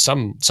going to have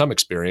some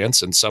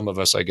experience, and some of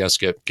us, I guess,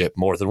 get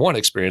more than one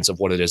experience of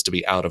what it is to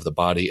be out of the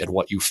body, and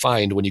what you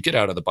find when you get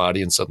out of the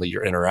body and suddenly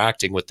you're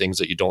interacting with things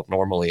that you don't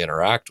normally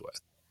interact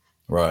with.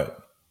 Right.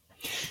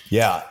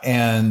 Yeah.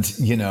 And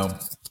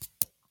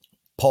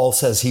Paul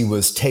says he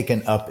was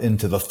taken up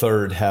into the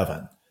third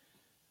heaven.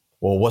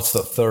 Well, what's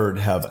the third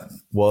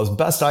heaven? Well, as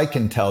best I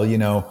can tell,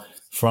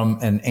 from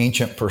an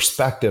ancient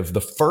perspective,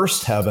 the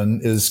first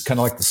heaven is kind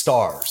of like the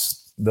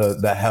stars,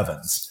 the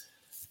heavens.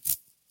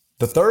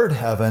 The third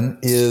heaven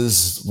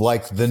is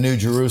like the New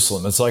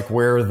Jerusalem. It's like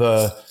where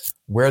the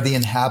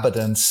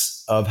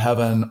inhabitants of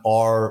heaven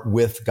are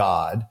with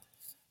God.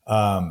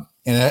 And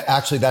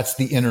actually, that's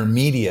the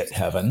intermediate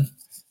heaven,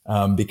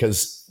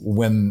 because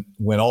when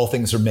all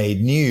things are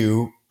made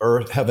new,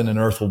 heaven and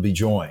earth will be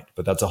joined.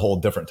 But that's a whole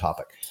different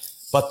topic.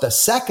 But the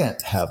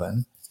second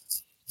heaven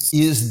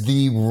is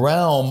the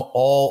realm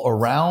all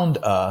around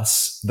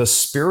us, the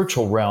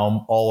spiritual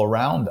realm all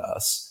around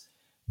us,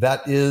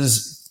 that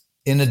is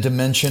in a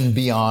dimension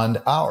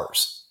beyond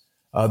ours.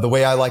 The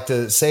way I like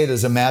to say it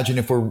is, imagine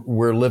if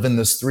we're living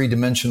this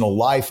three-dimensional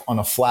life on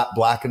a flat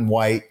black and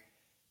white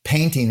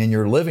painting in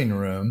your living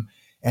room,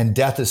 and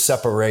death is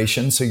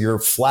separation. So your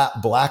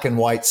flat black and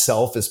white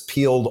self is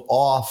peeled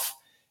off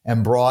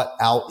and brought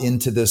out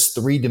into this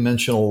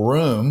three-dimensional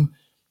room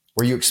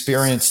where you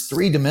experience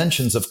three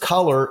dimensions of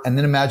color. And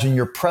then imagine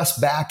you're pressed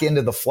back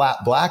into the flat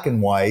black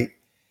and white,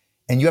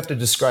 and you have to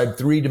describe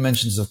three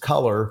dimensions of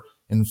color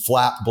in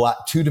flat black,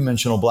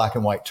 two-dimensional black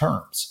and white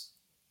terms.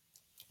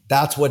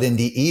 That's what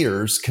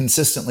NDEers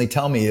consistently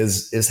tell me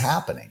is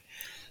happening.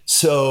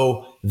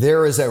 So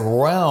there is a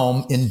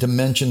realm in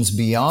dimensions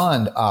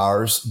beyond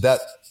ours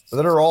that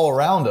are all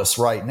around us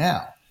right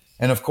now.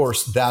 And of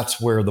course,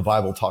 that's where the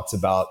Bible talks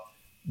about,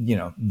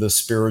 the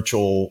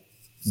spiritual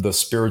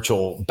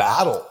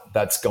battle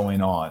that's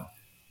going on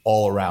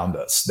all around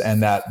us,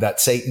 and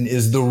that Satan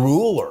is the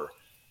ruler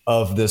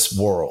of this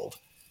world.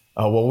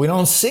 Well, we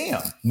don't see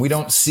him. We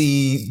don't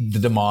see the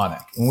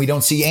demonic, and we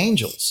don't see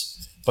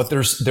angels, but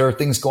there are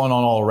things going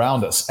on all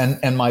around us.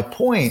 And my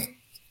point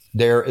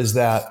there is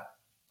that,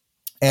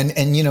 and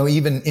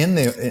even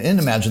in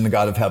Imagine the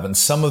God of Heaven,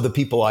 some of the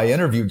people I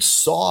interviewed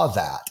saw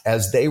that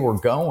as they were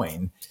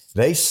going,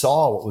 they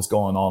saw what was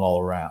going on all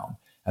around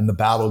and the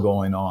battle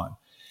going on.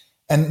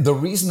 And the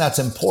reason that's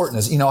important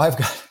is,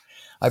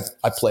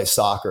 I play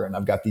soccer, and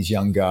I've got these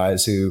young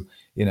guys who,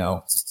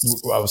 I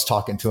was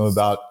talking to them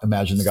about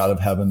Imagine the God of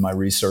Heaven, my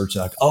research,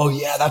 and like, oh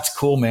yeah, that's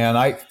cool, man.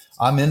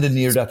 I'm into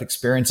near-death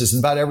experiences,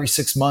 and about every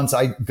 6 months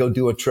I go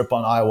do a trip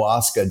on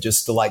ayahuasca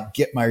just to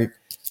get my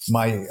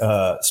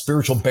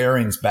spiritual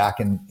bearings back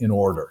in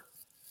order.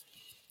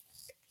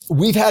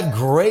 We've had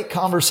great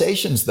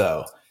conversations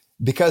though,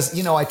 because,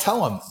 I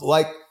tell them,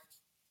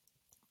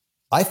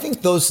 I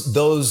think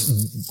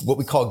those what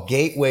we call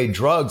gateway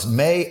drugs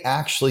may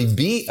actually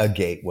be a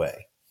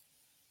gateway.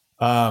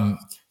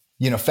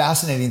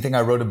 Fascinating thing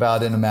I wrote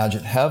about in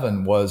Imagine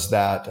Heaven was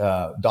that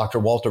Dr.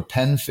 Walter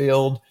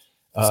Penfield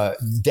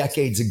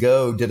decades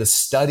ago did a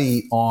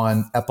study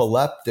on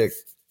epileptic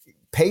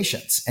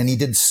patients, and he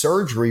did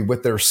surgery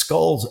with their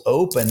skulls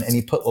open, and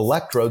he put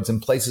electrodes in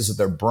places of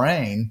their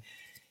brain,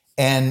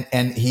 and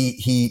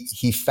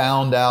he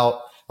found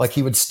out,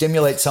 he would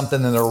stimulate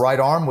something and their right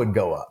arm would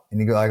go up,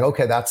 and he'd go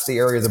okay, that's the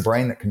area of the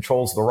brain that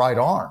controls the right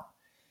arm.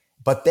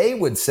 But they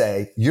would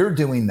say, you're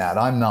doing that,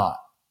 I'm not,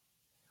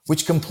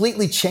 which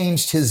completely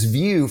changed his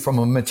view from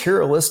a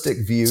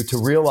materialistic view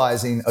to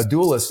realizing a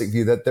dualistic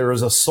view, that there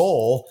is a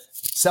soul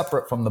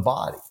separate from the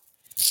body.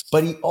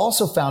 But he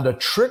also found a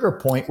trigger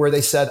point where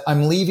they said,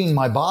 I'm leaving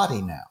my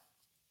body now,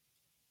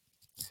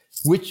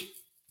 which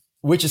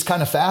is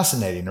kind of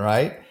fascinating,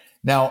 right?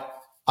 Now,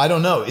 I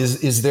don't know,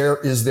 is there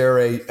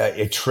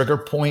a trigger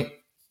point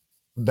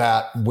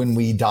that when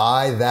we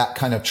die, that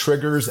kind of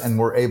triggers and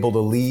we're able to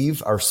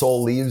leave, our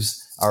soul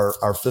leaves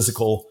our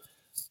physical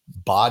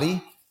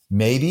body?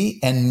 Maybe,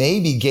 and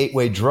maybe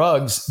gateway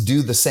drugs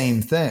do the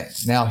same thing.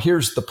 Now,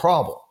 here's the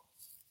problem.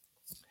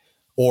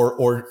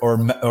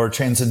 Or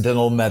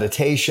transcendental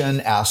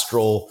meditation,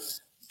 astral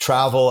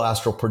travel,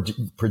 astral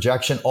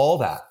projection, all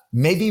that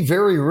may be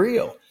very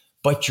real,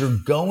 but you're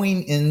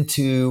going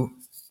into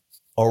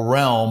a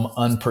realm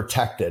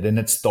unprotected, and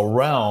it's the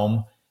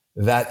realm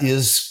that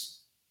is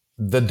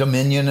the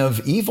dominion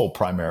of evil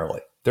primarily.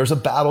 There's a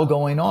battle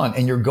going on,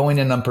 and you're going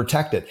in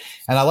unprotected.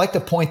 And I like to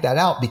point that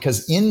out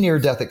because in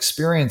near-death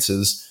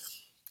experiences,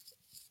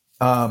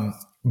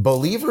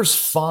 believers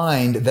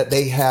find that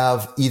they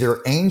have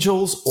either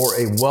angels or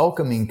a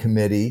welcoming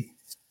committee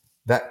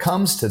that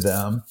comes to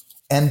them,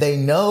 and they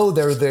know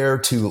they're there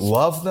to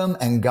love them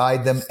and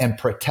guide them and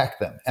protect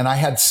them. And I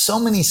had so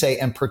many say,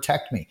 and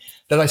protect me,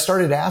 that I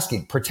started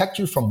asking, protect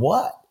you from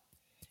what?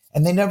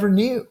 And they never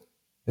knew.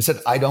 They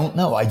said, I don't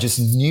know. I just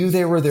knew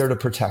they were there to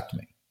protect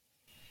me.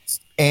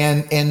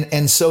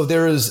 And so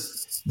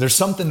there's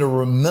something to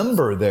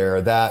remember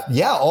there, that,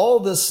 yeah, all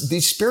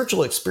these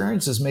spiritual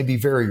experiences may be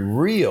very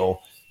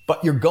real,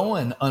 but you're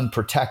going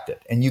unprotected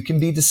and you can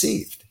be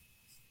deceived.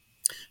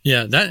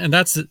 Yeah,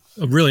 that's a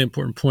really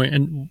important point.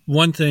 And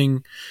one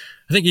thing,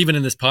 I think even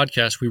in this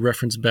podcast, we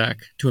reference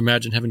back to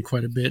Imagine Heaven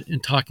quite a bit in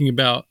talking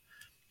about,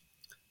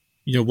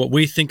 what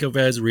we think of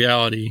as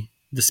reality.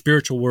 The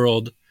spiritual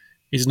world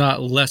is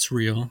not less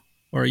real.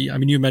 Or,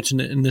 you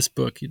mentioned it in this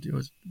book.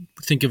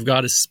 Think of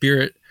God as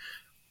spirit,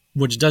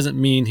 which doesn't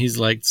mean he's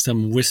like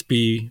some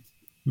wispy,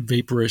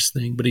 vaporous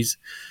thing, but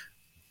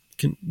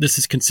this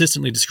is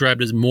consistently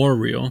described as more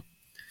real.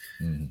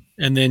 Mm-hmm.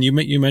 And then you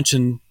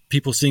mentioned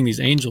people seeing these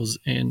angels,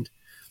 and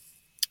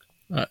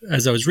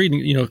as I was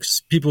reading,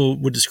 'cause people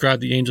would describe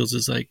the angels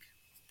as like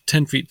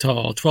 10 feet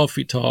tall, 12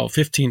 feet tall,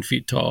 15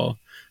 feet tall,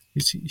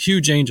 these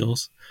huge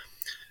angels.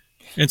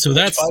 And so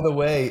Which, by the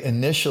way,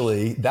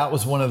 initially, that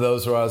was one of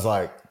those where I was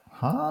like,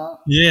 huh?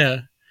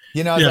 Yeah.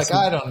 I was like,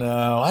 I don't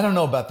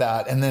know about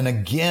that. And then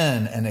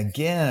again and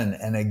again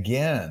and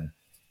again,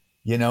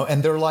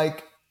 and they're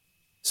like,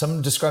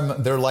 some describe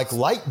them, they're like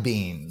light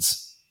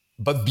beams,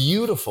 but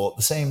beautiful at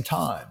the same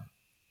time,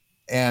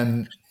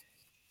 and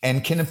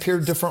can appear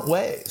different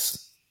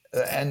ways.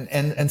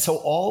 And so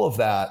all of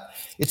that,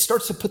 it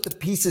starts to put the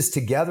pieces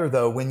together,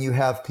 though, when you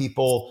have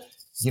people,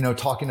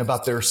 talking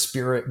about their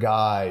spirit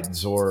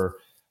guides or,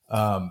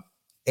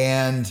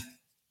 and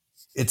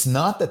it's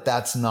not that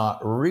that's not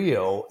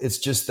real. It's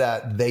just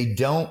that they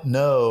don't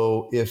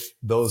know if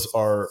those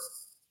are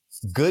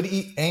good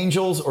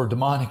angels or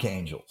demonic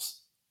angels,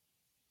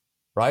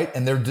 right?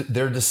 And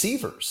they're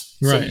deceivers,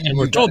 right? So and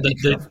we're told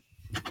that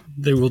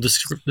they will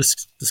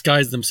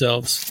disguise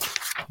themselves,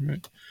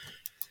 right?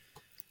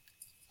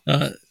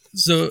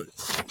 So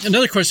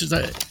another question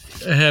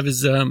I have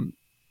is,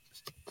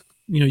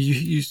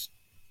 you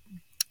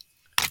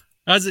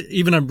as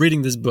even I'm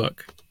reading this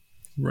book,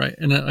 right,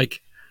 and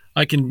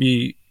I can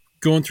be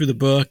going through the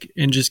book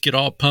and just get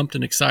all pumped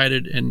and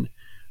excited, and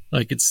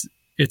like it's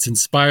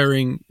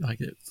inspiring,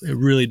 like it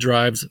really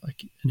drives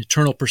like an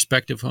eternal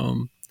perspective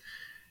home.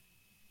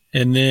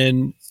 And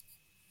then,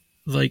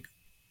 like,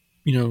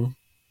 an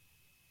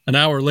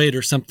hour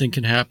later, something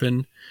can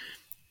happen,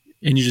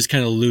 and you just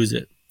kind of lose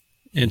it.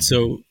 And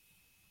so,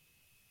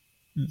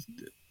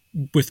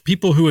 with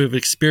people who have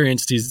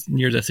experienced these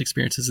near-death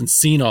experiences and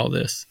seen all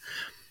this,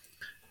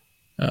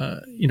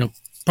 part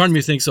of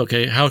me thinks,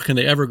 okay, how can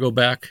they ever go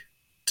back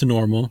to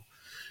normal?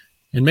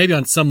 And maybe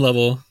on some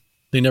level,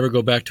 they never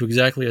go back to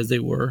exactly as they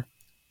were.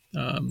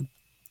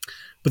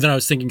 But then I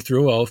was thinking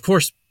through, well, of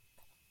course,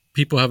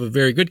 people have a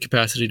very good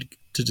capacity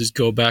to just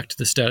go back to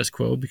the status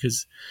quo,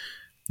 because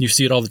you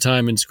see it all the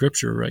time in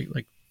Scripture, right?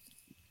 Like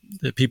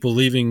the people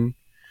leaving,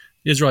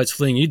 the Israelites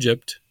fleeing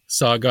Egypt,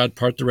 saw God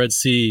part the Red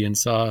Sea and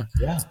saw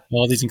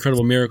all these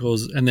incredible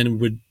miracles, and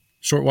then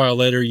short while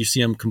later, you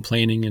see them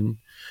complaining and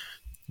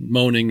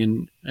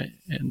moaning,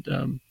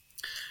 and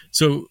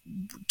so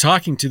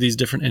talking to these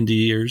different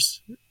NDEers,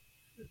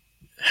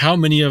 how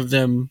many of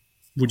them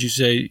would you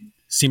say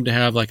seem to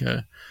have like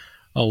a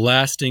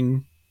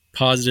lasting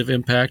positive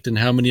impact, and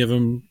how many of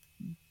them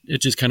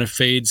it just kind of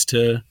fades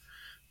to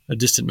a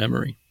distant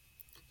memory?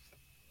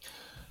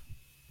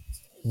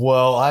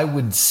 Well, I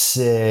would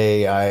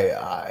say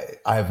I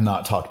have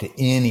not talked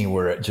to any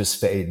where it just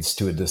fades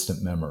to a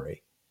distant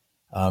memory.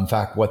 In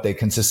fact, what they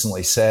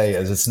consistently say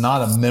is it's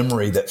not a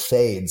memory that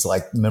fades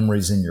like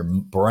memories in your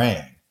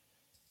brain.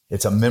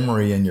 It's a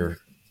memory in your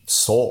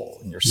soul,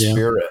 in your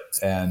spirit.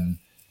 And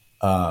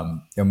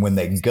when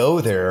they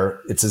go there,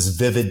 it's as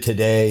vivid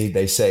today,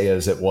 they say,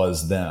 as it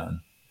was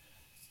then.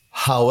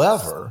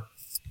 However,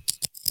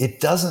 it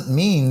doesn't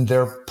mean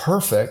they're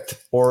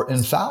perfect or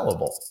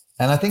infallible.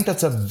 And I think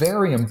that's a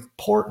very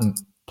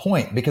important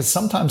point, because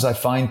sometimes I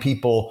find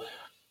people,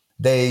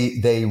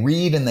 they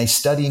read and they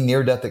study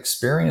near-death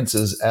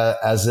experiences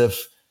as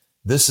if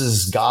this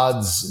is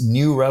God's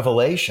new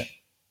revelation.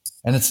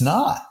 And it's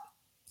not.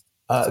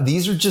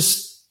 These are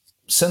just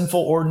sinful,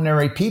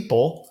 ordinary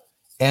people.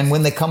 And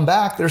when they come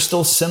back, they're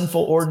still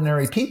sinful,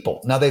 ordinary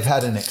people. Now, they've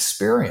had an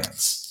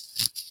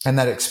experience, and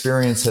that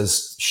experience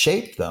has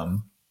shaped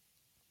them,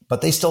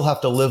 but they still have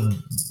to live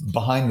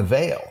behind the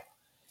veil.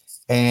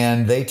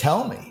 And they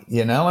tell me,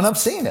 and I've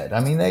seen it. I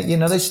mean,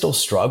 they still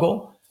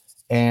struggle.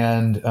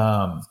 And,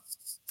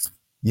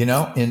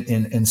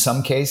 in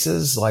some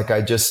cases, like I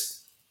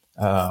was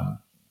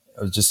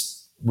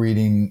just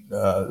reading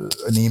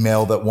an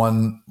email that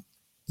one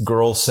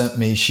girl sent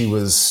me. She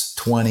was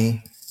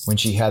 20 when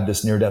she had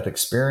this near-death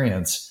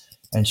experience.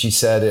 And she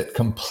said, it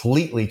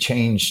completely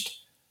changed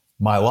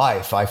my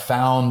life. I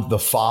found the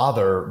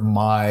father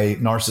my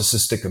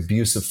narcissistic,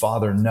 abusive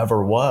father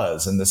never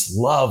was. And this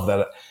love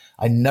that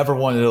I never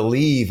wanted to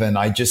leave. And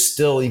I just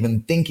still,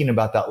 even thinking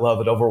about that love,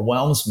 it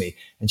overwhelms me.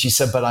 And she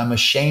said, but I'm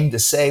ashamed to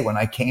say, when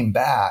I came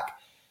back,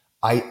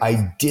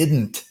 I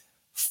didn't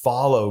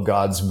follow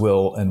God's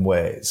will and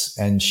ways.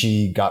 And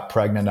she got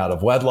pregnant out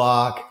of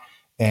wedlock.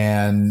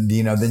 And,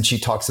 then she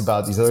talks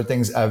about these other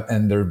things.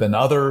 And there have been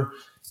other,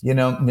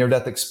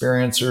 near-death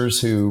experiencers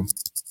who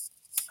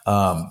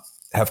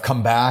have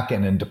come back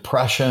and in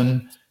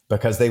depression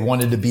because they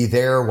wanted to be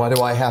there. Why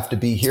do I have to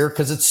be here?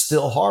 Because it's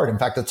still hard. In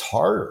fact, it's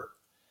harder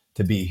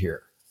to be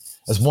here.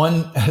 As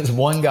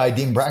one guy,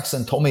 Dean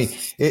Braxton, told me,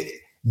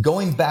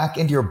 going back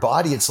into your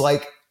body, it's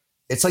like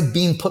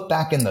being put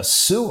back in the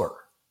sewer.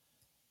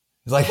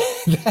 It's like,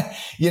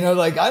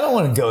 like, I don't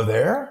want to go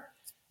there.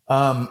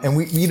 And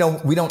we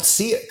don't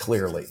see it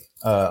clearly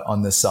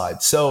on this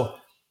side. So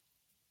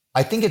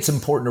I think it's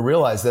important to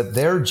realize that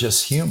they're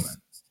just human.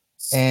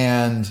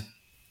 And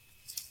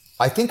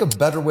I think a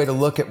better way to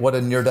look at what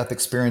a near-death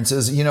experience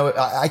is,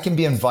 I can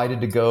be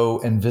invited to go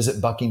and visit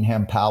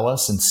Buckingham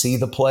Palace and see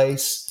the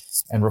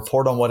place and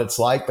report on what it's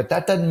like. But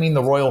that doesn't mean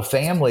the royal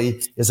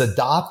family is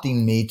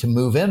adopting me to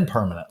move in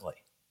permanently.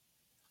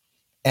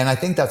 And I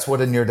think that's what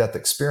a near-death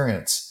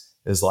experience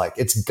is like.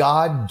 It's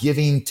God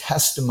giving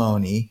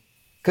testimony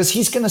because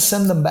he's going to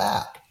send them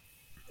back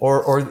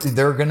or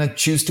they're going to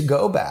choose to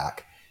go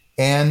back.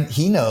 And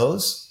he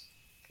knows.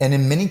 And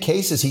in many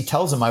cases, he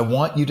tells them, I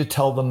want you to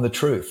tell them the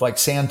truth. Like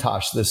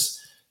Santosh,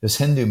 this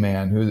Hindu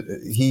man who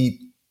he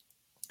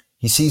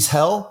sees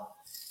hell.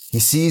 He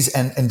sees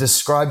and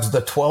describes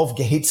the 12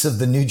 gates of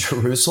the New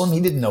Jerusalem. He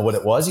didn't know what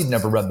it was. He'd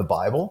never read the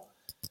Bible.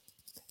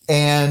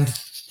 And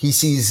he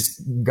sees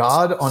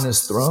God on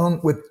his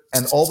throne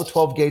and all the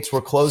 12 gates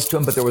were closed to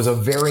him, but there was a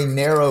very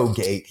narrow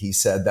gate, he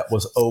said, that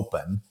was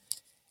open.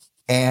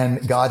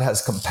 And God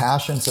has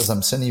compassion, says,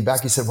 I'm sending you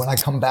back. He said, when I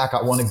come back,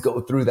 I want to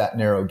go through that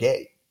narrow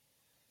gate.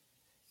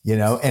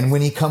 And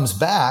when he comes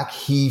back,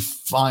 he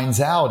finds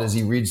out as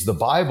he reads the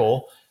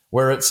Bible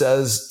where it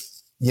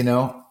says,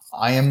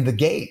 I am the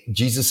gate.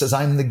 Jesus says,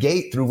 I am the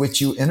gate through which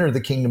you enter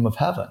the kingdom of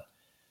heaven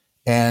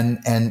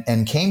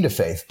and came to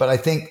faith. But I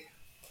think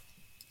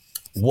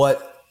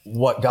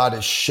what God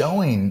is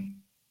showing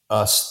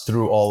us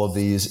through all of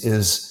these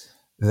is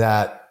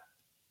that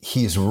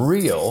he's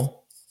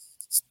real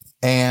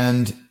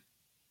and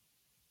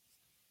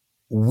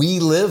we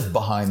live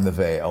behind the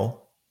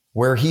veil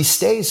where he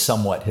stays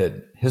somewhat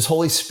hidden. His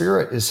Holy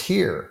Spirit is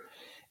here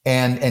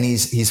and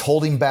he's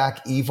holding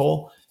back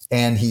evil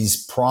and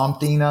he's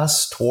prompting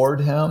us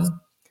toward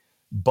him,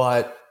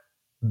 but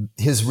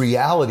his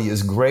reality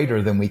is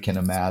greater than we can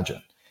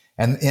imagine.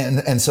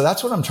 And so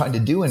that's what I'm trying to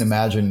do in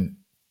Imagine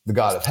the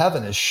God of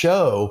Heaven, is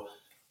show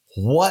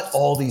what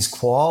all these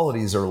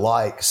qualities are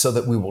like so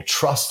that we will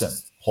trust him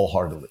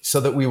wholeheartedly,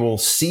 so that we will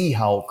see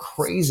how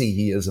crazy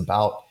he is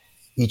about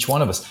each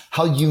one of us,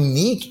 how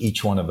unique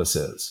each one of us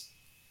is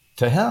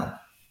to him.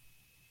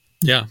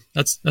 Yeah,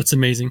 that's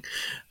amazing.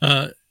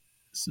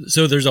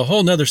 So there's a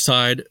whole nother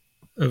side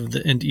of the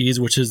NDEs,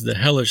 which is the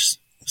hellish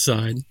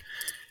side.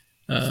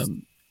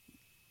 And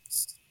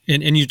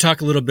you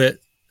talk a little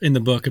bit in the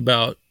book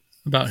about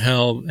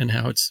hell and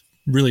how it's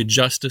really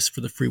justice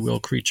for the free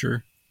will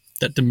creature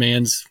that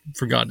demands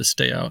for God to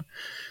stay out.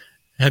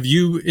 Have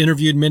you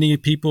interviewed many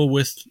people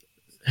with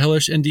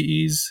hellish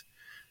NDEs?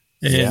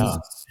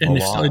 And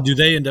if so, do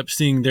they end up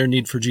seeing their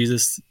need for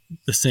Jesus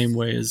the same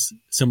way as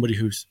somebody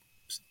who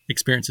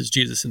experiences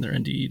Jesus in their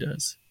NDE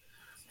does?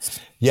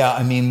 Yeah,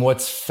 I mean,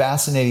 what's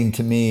fascinating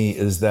to me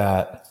is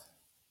that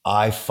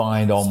I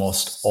find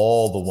almost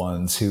all the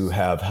ones who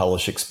have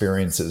hellish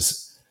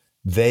experiences,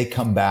 they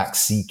come back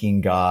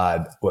seeking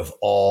God with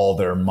all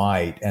their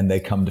might and they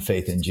come to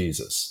faith in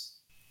Jesus.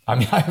 I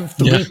mean, I have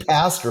three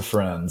pastor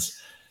friends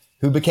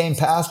who became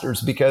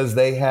pastors because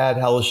they had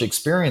hellish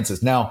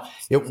experiences. Now,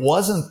 it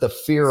wasn't the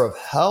fear of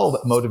hell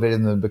that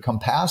motivated them to become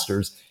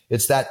pastors.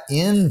 It's that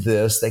in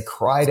this, they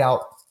cried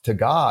out to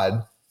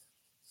God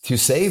to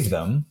save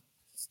them.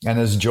 And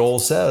as Joel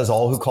says,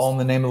 all who call on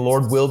the name of the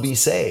Lord will be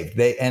saved.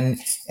 And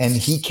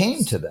he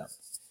came to them.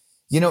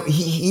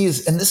 He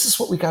is, and this is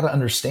what we got to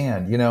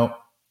understand.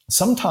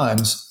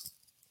 Sometimes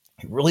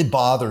it really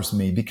bothers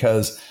me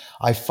because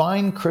I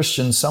find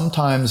Christians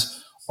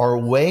sometimes are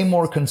way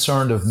more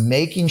concerned of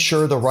making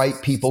sure the right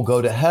people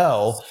go to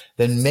hell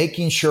than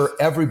making sure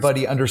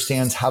everybody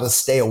understands how to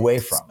stay away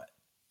from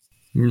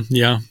it.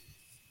 Yeah.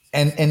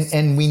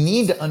 And we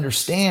need to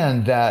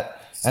understand that.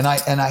 And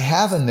I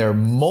have in there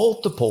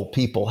multiple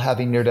people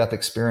having near-death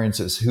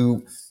experiences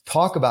who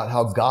talk about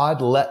how God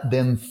let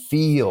them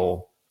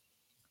feel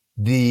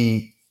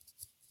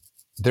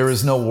there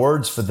is no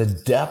words for the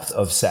depth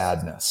of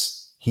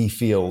sadness he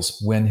feels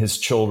when his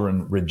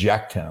children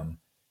reject him.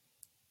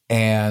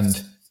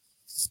 And,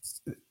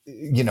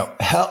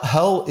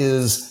 hell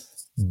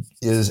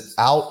is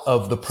out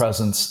of the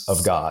presence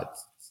of God.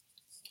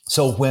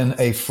 So when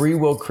a free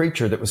will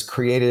creature that was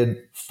created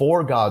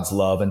for God's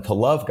love and to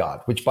love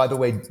God, which by the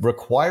way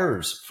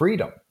requires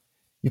freedom.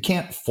 You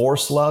can't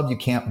force love. You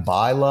can't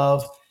buy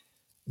love.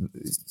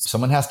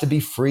 Someone has to be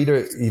free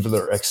to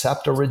either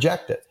accept or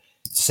reject it.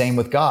 Same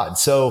with God.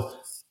 So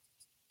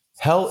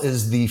hell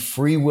is the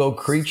free will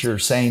creature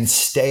saying,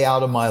 stay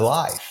out of my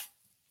life.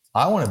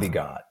 I want to be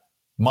God.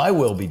 My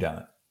will be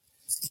done.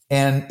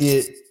 And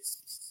it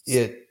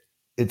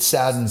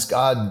saddens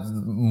God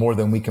more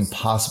than we can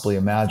possibly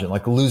imagine,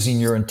 like losing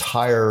your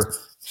entire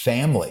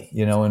family,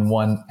 in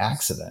one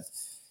accident.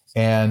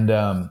 And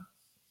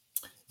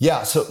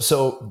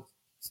so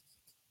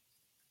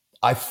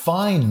I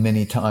find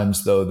many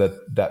times though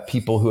that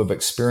people who have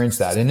experienced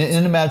that, and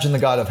Imagine the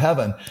God of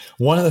Heaven,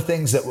 one of the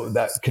things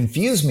that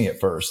confused me at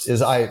first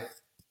is I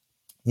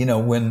knew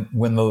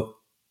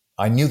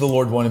the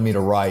Lord wanted me to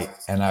write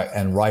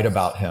and write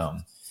about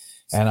him.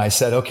 And I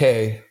said,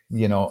 okay,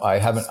 I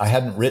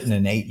hadn't written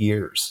in 8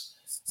 years.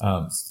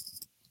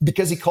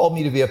 Because he called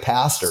me to be a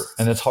pastor,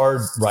 and it's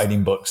hard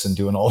writing books and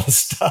doing all this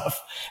stuff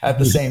at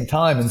the same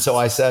time. And so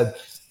I said,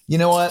 you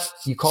know what?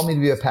 You called me to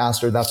be a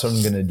pastor. That's what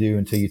I'm going to do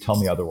until you tell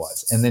me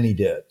otherwise. And then he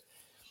did.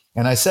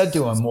 And I said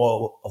to him,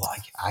 well,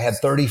 I had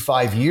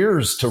 35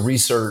 years to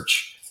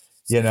research,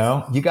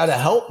 You got to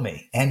help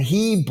me. And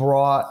he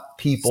brought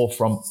people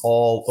from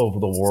all over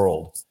the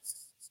world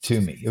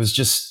to me. It was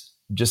just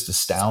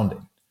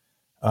astounding.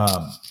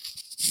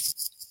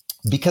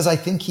 Because I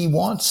think he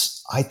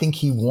wants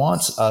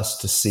us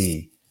to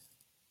see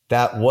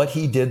that what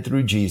he did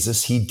through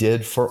Jesus, he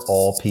did for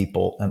all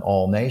people and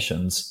all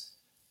nations.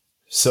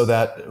 So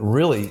that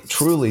really,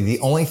 truly,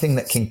 the only thing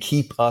that can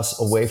keep us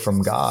away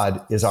from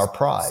God is our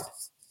pride.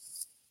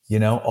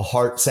 A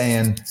heart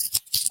saying,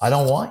 I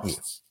don't want you.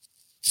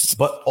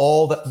 But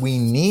all that we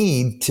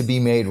need to be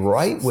made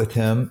right with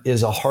him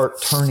is a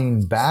heart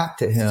turning back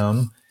to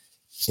him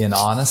in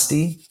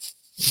honesty,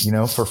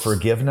 for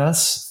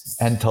forgiveness,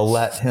 and to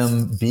let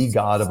him be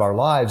God of our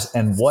lives.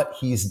 And what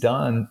he's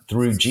done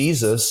through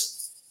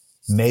Jesus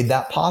made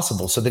that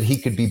possible so that he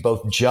could be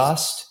both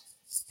just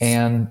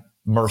and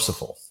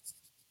merciful.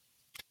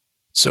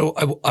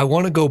 So I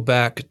want to go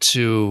back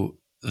to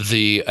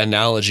the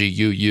analogy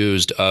you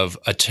used of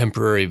a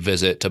temporary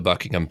visit to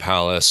Buckingham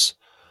Palace,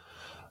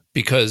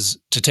 because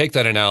to take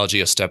that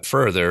analogy a step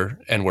further,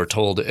 and we're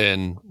told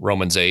in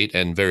Romans 8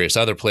 and various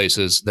other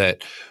places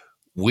that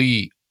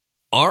we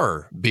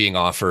are being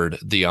offered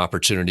the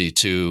opportunity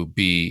to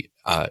be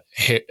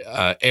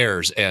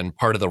heirs and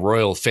part of the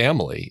royal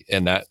family.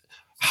 And that,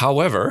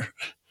 however,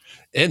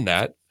 in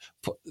that,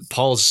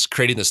 Paul's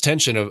creating this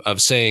tension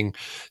of saying,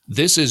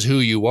 this is who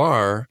you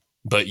are,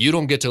 but you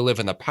don't get to live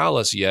in the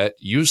palace yet.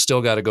 You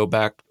still got to go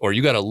back, or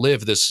you got to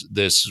live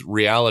this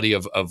reality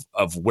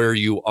of where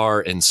you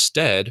are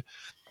instead.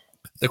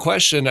 The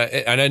question,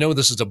 and I know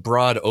this is a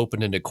broad,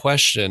 open-ended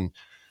question,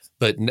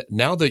 but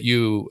now that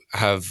you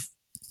have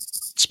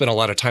spent a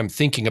lot of time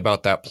thinking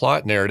about that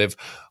plot narrative,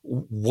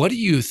 what do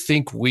you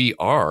think we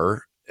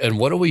are, and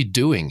what are we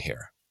doing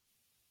here?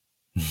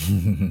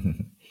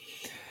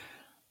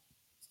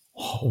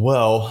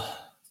 Well,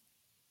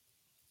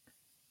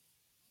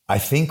 I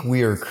think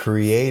we are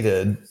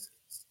created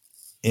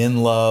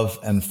in love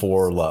and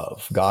for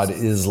love. God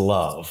is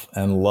love,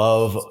 and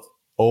love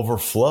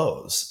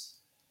overflows.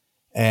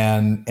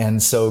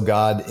 And so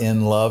God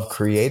in love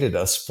created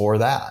us for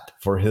that,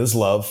 for his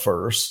love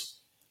first,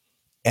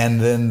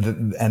 and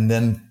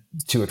then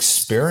to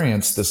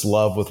experience this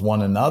love with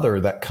one another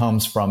that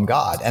comes from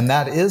God. And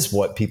that is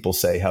what people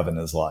say heaven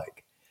is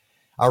like.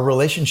 Our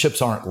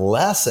relationships aren't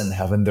less in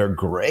heaven, they're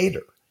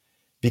greater,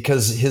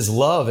 because his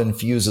love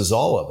infuses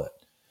all of it.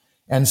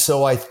 And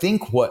so I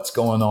think what's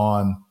going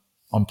on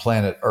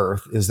planet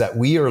Earth is that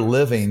we are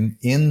living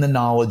in the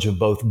knowledge of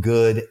both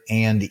good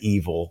and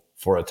evil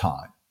for a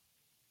time.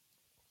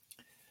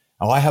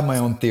 Now, I have my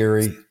own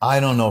theory.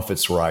 I don't know if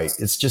it's right.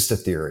 It's just a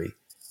theory.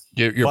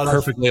 You're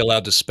perfectly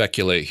allowed to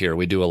speculate here.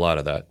 We do a lot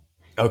of that.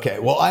 Okay.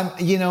 Well,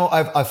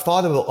 I've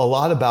thought a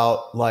lot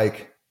about,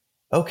 like,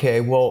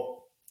 okay,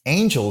 well,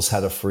 angels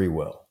had a free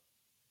will.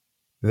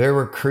 They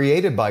were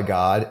created by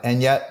God,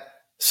 and yet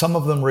some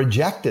of them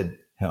rejected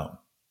him.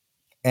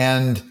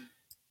 And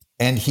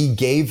he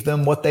gave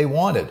them what they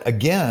wanted.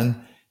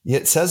 Again,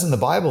 it says in the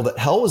Bible that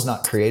hell was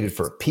not created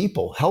for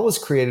people. Hell was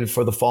created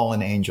for the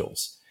fallen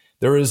angels.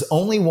 There is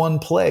only one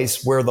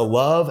place where the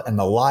love and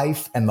the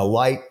life and the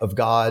light of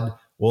God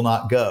will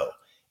not go.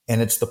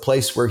 And it's the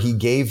place where he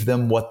gave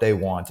them what they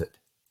wanted,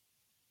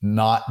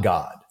 not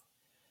God.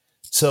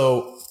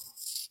 So,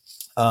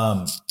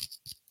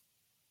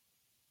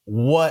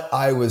 what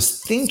I was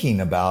thinking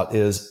about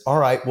is, all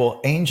right, well,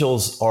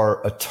 angels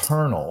are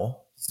eternal.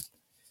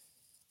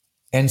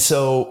 And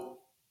so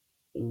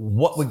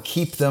what would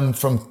keep them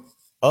from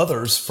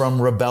others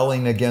from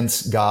rebelling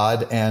against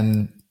God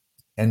and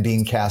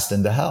being cast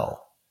into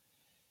hell?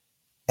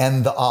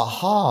 And the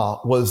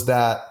aha was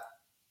that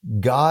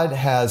God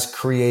has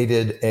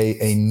created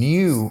a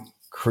new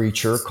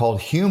creature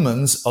called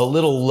humans, a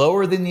little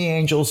lower than the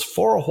angels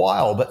for a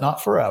while, but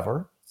not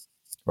forever,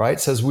 right?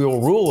 It says we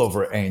will rule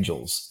over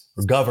angels,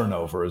 or govern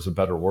over is a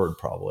better word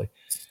probably.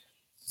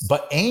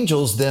 But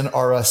angels then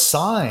are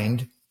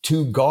assigned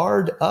to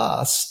guard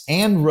us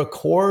and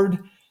record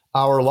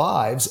our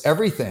lives,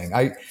 everything.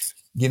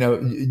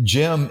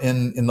 Jim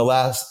in the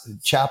last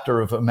chapter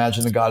of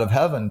Imagine the God of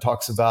Heaven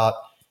talks about,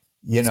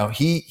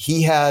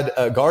 he had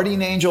a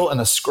guardian angel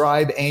and a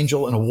scribe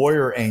angel and a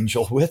warrior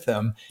angel with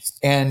him.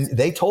 And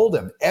they told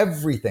him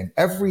everything,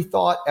 every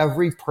thought,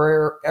 every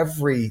prayer,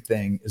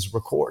 everything is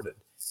recorded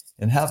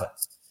in heaven.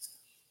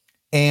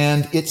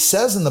 And it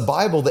says in the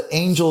Bible that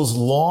angels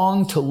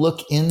long to look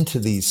into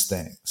these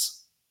things.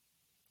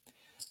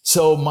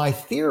 So my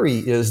theory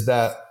is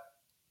that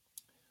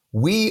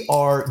we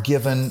are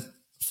given,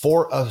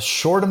 for a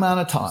short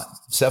amount of time,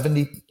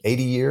 70,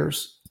 80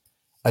 years,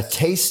 a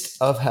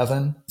taste of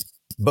heaven,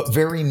 but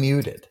very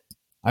muted.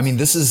 I mean,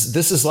 this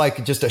is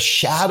like just a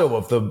shadow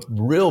of the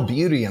real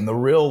beauty and the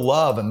real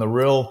love and the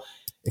real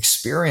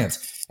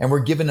experience. And we're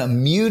given a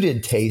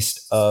muted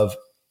taste of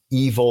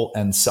evil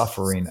and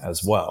suffering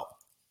as well.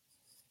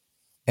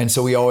 And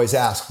so we always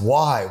ask,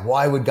 why?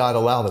 Why would God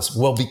allow this?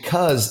 Well,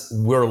 because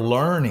we're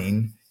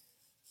learning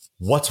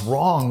what's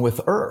wrong with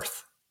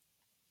earth.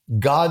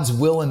 God's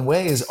will and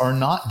ways are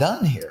not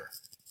done here.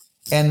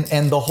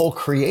 And the whole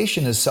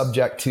creation is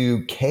subject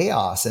to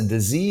chaos and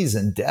disease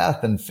and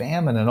death and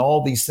famine and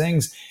all these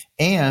things,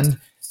 and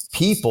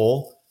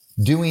people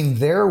doing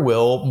their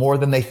will more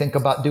than they think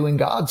about doing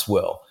God's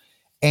will.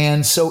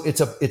 And so it's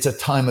a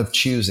time of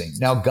choosing.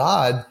 Now,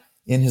 God,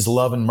 in his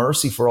love and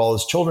mercy for all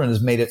his children,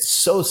 has made it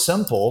so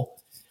simple.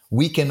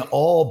 We can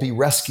all be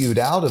rescued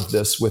out of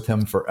this with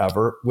him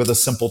forever with a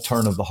simple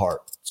turn of the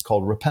heart. It's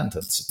called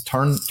repentance.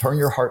 Turn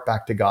your heart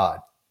back to God.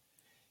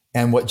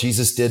 And what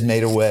Jesus did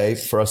made a way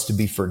for us to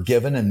be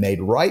forgiven and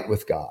made right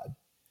with God.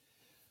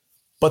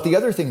 But the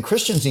other thing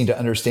Christians need to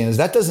understand is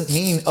that doesn't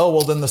mean, oh,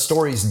 well, then the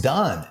story's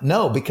done.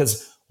 No,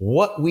 because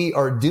what we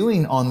are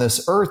doing on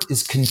this earth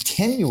is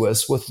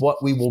continuous with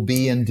what we will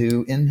be and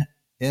do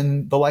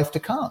in the life to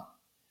come.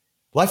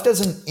 Life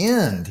doesn't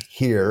end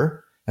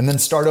here and then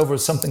start over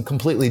with something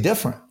completely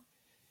different.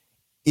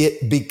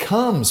 It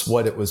becomes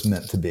what it was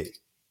meant to be.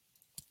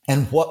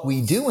 And what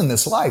we do in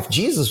this life,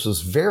 Jesus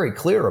was very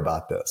clear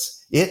about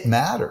this. It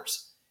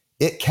matters.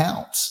 It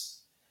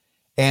counts.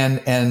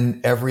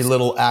 And every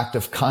little act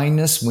of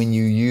kindness, when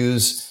you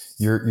use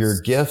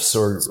your gifts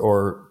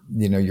or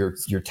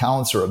your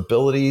talents or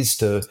abilities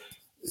to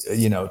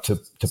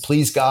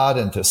please God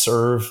and to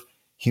serve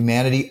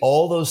humanity,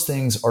 all those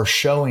things are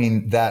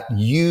showing that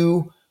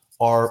you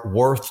are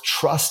worth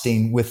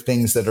trusting with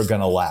things that are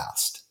going to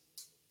last.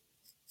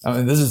 I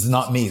mean, this is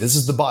not me. This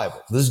is the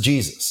Bible. This is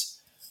Jesus.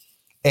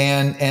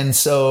 And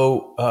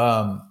so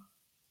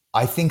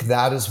I think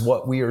that is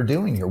what we are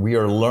doing here. We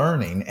are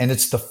learning, and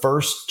it's the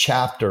first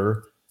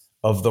chapter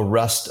of the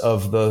rest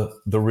of the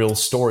real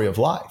story of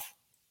life.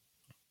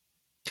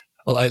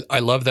 Well, I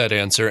love that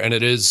answer, and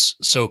it is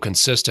so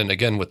consistent,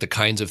 again, with the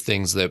kinds of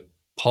things that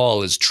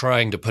Paul is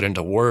trying to put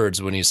into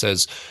words when he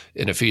says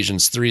in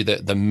Ephesians 3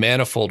 that the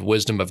manifold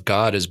wisdom of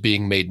God is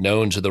being made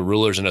known to the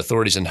rulers and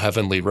authorities in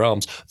heavenly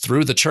realms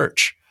through the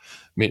church.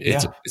 I mean,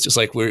 it's just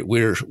like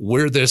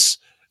we're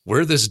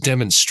this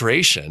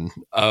demonstration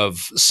of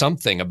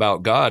something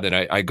about God. And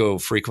I go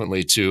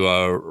frequently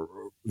to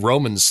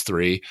Romans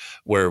 3,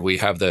 where we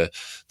have the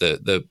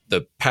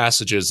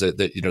passages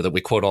that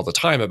we quote all the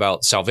time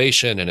about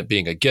salvation and it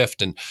being a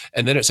gift. And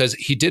then it says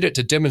he did it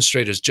to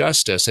demonstrate his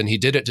justice, and he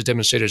did it to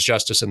demonstrate his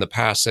justice in the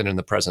past and in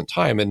the present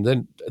time. And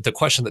then the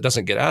question that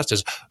doesn't get asked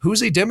is,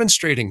 who's he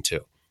demonstrating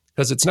to?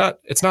 Because it's not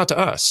to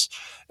us.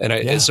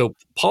 And so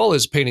Paul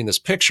is painting this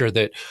picture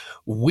that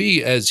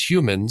we as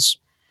humans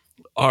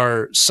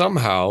are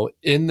somehow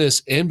in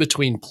this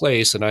in-between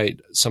place, and I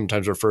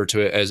sometimes refer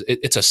to it as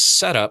it's a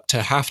setup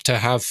to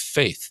have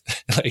faith,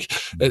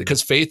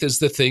 because faith is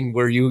the thing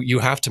where you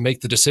have to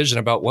make the decision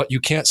about what you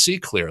can't see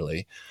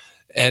clearly,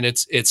 and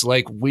it's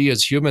like we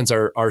as humans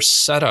are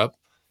set up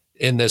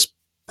in this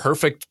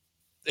perfect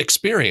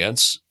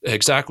experience,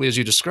 exactly as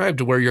you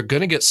described, where you're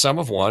going to get some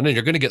of one and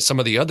you're going to get some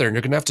of the other, and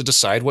you're going to have to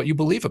decide what you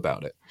believe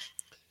about it.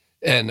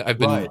 And I've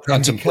been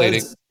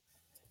contemplating.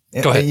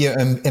 Go ahead.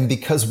 And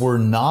because we're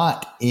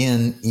not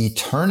in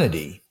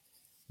eternity,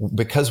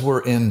 because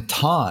we're in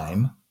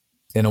time,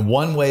 in a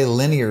one-way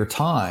linear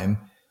time,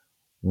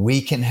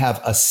 we can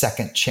have a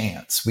second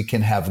chance. We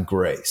can have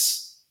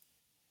grace.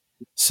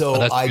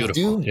 So I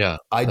do believe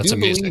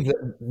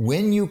that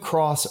when you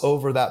cross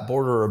over that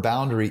border or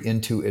boundary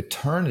into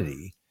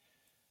eternity,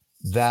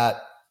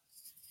 that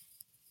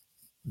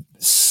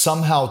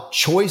somehow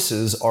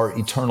choices are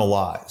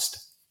eternalized.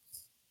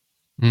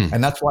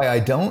 And that's why I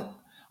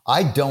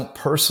don't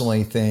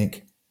personally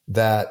think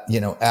that,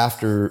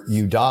 after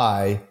you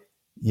die,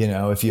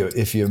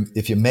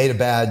 if you made a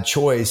bad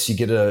choice, you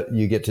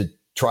get to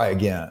try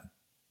again.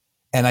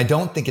 And I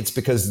don't think it's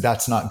because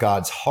that's not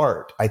God's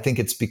heart. I think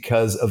it's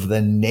because of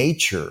the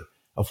nature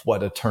of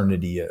what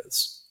eternity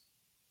is.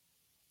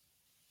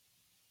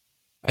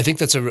 I think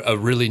that's a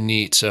really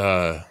neat,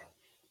 a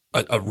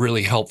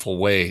really helpful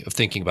way of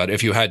thinking about it.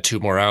 If you had 2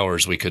 more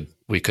hours, we could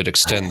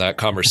extend that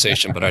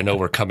conversation, but I know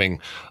we're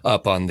coming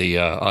up on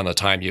the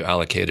time you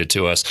allocated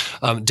to us.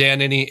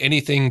 Dan,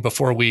 anything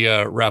before we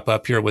wrap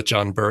up here with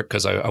John Burke,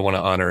 because I want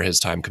to honor his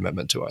time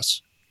commitment to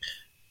us.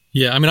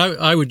 Yeah, I mean,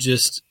 I would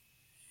just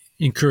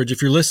encourage,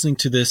 if you're listening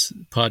to this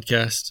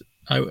podcast,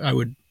 I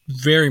would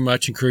very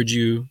much encourage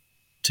you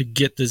to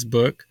get this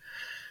book,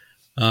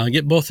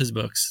 get both his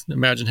books,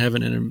 Imagine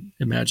Heaven and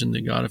Imagine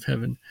the God of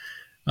Heaven.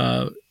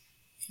 I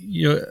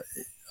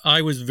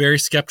was very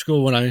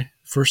skeptical when I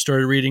first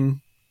started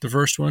reading the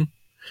first one.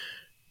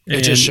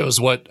 It just shows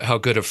how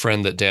good a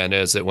friend that Dan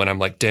is, that when I'm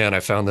like, Dan,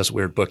 I found this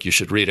weird book, you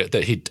should read it,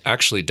 that he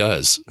actually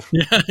does.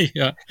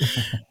 Yeah.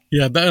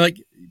 But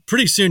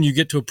pretty soon you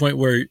get to a point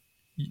where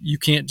you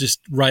can't just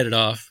write it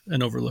off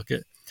and overlook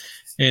it.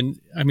 And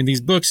I mean,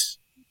 these books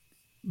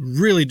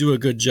really do a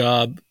good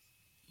job.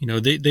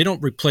 They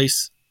don't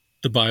replace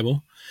the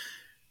Bible.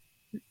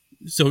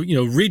 So,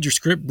 read your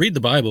script, read the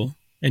Bible,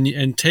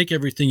 and take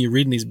everything you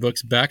read in these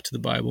books back to the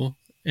Bible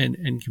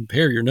and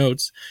compare your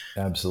notes.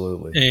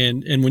 Absolutely.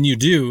 And when you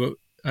do,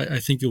 I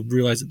think you'll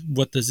realize that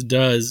what this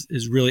does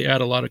is really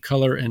add a lot of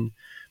color and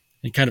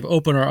kind of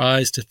open our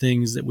eyes to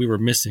things that we were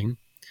missing.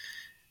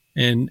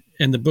 And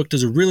the book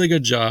does a really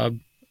good job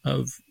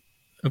of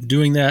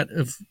doing that,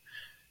 of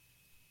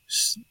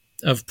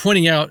of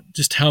pointing out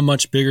just how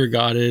much bigger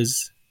God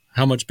is,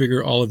 how much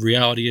bigger all of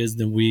reality is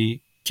than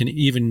we can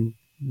even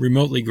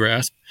remotely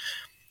grasp.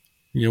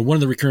 One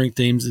of the recurring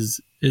themes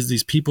is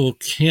these people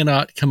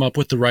cannot come up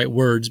with the right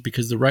words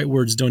because the right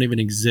words don't even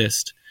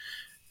exist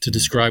to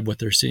describe what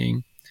they're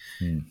seeing.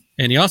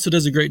 And he also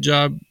does a great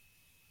job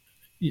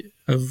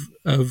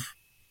of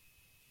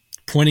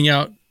pointing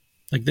out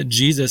like that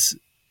Jesus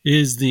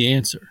is the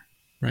answer,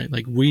 right?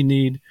 Like we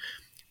need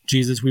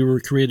Jesus. We were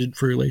created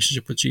for a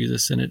relationship with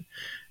Jesus, and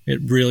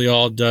it really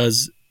all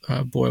does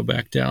boil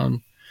back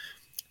down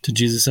to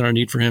Jesus and our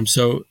need for him.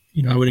 So,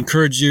 I would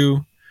encourage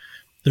you.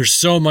 There's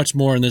so much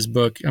more in this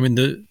book. I mean,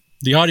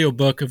 the audio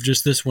book of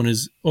just this one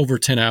is over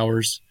 10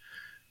 hours.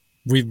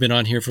 We've been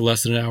on here for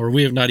less than an hour.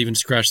 We have not even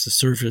scratched the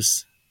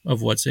surface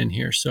of what's in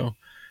here. So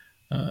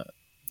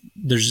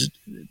there's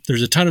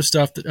a ton of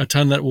stuff, a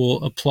ton that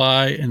will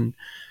apply and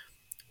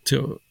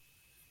to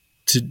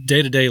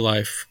day-to-day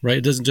life, right?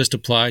 It doesn't just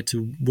apply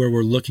to where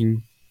we're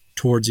looking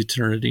towards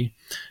eternity,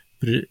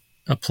 but it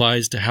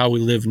applies to how we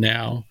live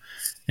now.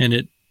 And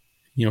it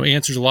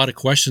answers a lot of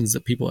questions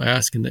that people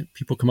ask and that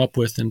people come up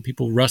with and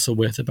people wrestle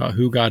with about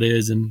who God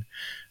is and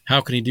how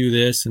can he do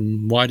this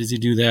and why does he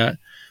do that.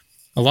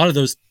 A lot of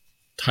those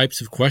types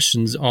of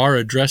questions are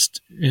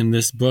addressed in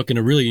this book in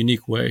a really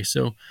unique way.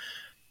 So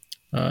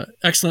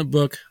excellent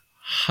book,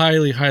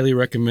 highly, highly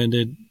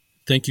recommended.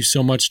 Thank you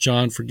so much,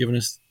 John, for giving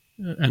us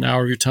an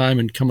hour of your time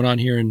and coming on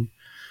here and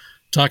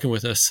talking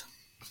with us.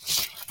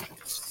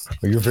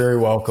 Well, you're very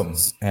welcome.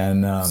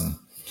 And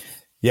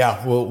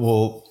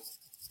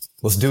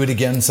let's do it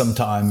again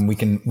sometime. We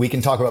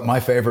can talk about my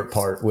favorite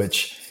part,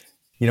 which,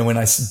 when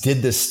I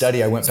did this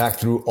study, I went back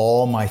through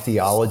all my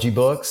theology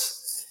books.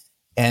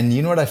 And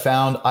you know what I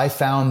found? I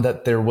found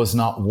that there was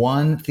not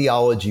one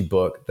theology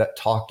book that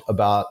talked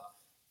about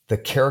the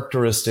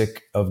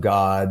characteristic of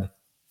God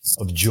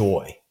of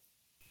joy.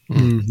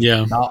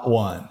 Yeah. Not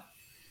one.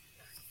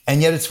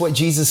 And yet it's what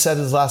Jesus said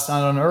his last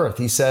night on earth.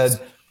 He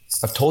said,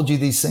 I've told you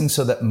these things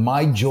so that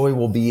my joy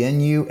will be in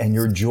you and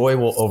your joy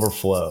will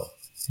overflow.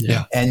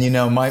 Yeah. And,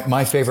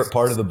 my favorite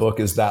part of the book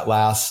is that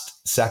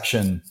last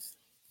section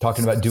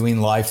talking about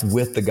doing life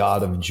with the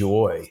God of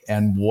joy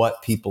and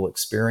what people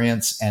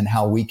experience and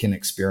how we can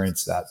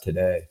experience that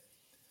today.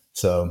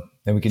 So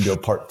then we can do a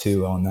part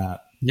 2 on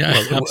that.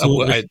 Yeah,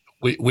 absolutely.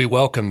 We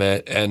welcome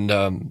it.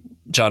 And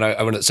John,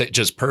 I want to say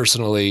just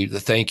personally,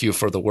 thank you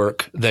for the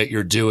work that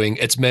you're doing.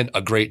 It's meant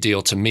a great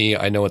deal to me.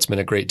 I know it's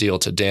meant a great deal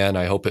to Dan.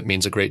 I hope it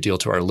means a great deal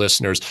to our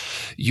listeners.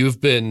 You've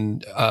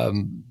been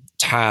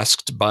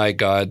tasked by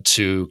God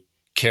to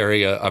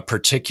carry a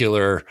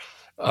particular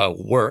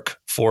work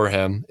for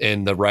him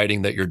in the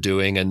writing that you're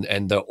doing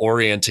and the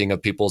orienting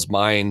of people's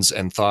minds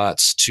and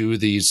thoughts to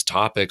these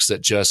topics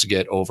that just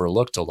get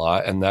overlooked a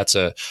lot. And that's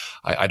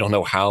I don't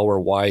know how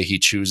or why he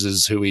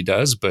chooses who he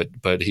does,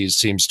 but he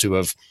seems to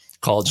have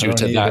called you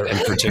to that in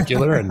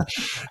particular,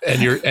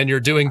 and you're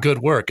doing good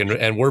work,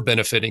 and we're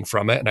benefiting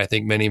from it. And I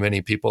think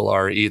many people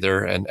are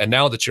either. And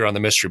now that you're on the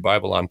Mystery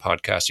Bible On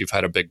podcast, you've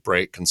had a big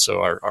break, and so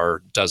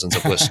our dozens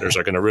of listeners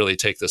are going to really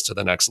take this to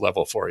the next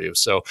level for you.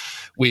 So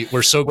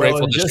we're so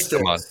grateful that you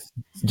come on.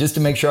 Just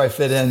to make sure I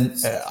fit in,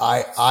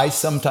 I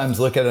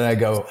sometimes look at it and I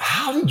go,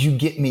 "How did you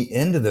get me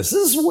into this?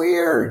 This is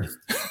weird."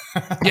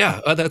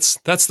 Yeah,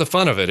 that's the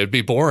fun of it. It'd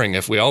be boring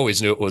if we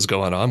always knew what was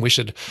going on. We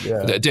should.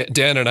 Yeah.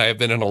 Dan and I have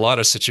been in a lot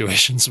of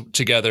situations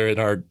together in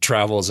our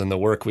travels and the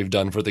work we've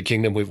done for the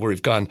kingdom. Where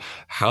we've gone,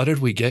 how did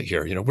we get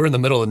here? We're in the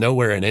middle of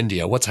nowhere in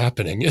India. What's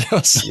happening?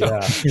 So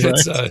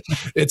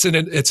it's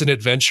an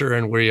adventure,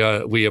 and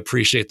we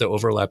appreciate the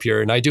overlap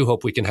here. And I do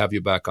hope we can have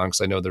you back on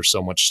because I know there's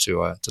so much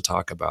to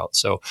talk about.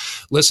 So,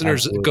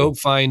 listeners, Absolutely. Go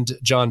find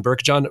John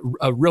Burke. John,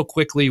 real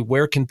quickly,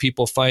 where can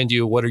people find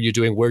you? What are you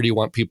doing? Where do you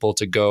want people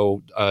to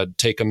go?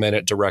 Take a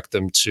minute, direct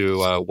them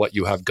to what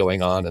you have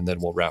going on, and then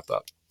we'll wrap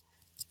up.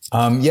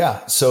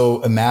 So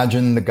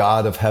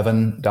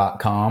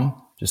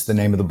imaginethegodofheaven.com, just the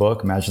name of the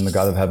book,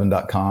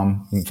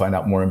 imaginethegodofheaven.com. You can find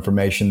out more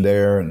information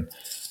there. And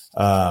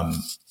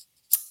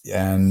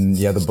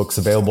the book's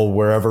available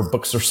wherever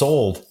books are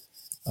sold.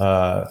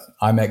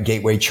 I'm at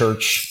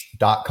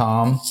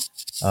gatewaychurch.com.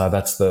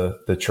 That's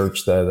the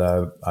church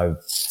that I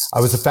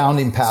was a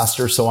founding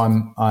pastor, so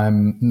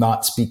I'm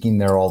not speaking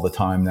there all the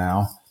time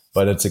now,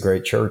 but it's a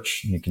great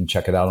church. You can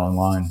check it out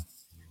online.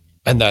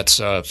 And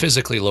that's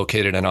physically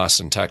located in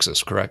Austin,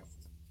 Texas, correct?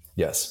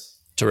 Yes.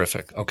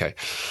 Terrific. Okay.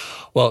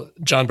 Well,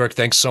 John Burke,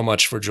 thanks so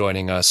much for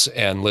joining us,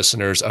 and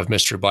listeners of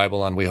Mystery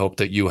Bible On. We hope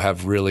that you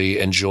have really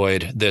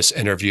enjoyed this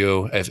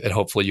interview, and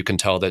hopefully you can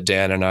tell that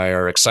Dan and I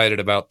are excited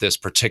about this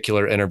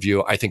particular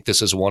interview. I think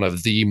this is one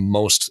of the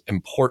most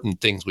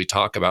important things we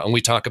talk about, and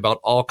we talk about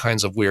all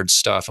kinds of weird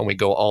stuff, and we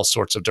go all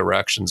sorts of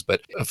directions.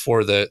 But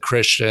for the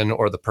Christian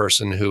or the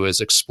person who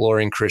is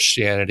exploring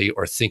Christianity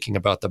or thinking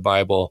about the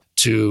Bible,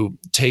 to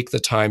take the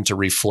time to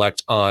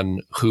reflect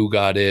on who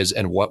God is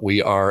and what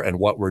we are and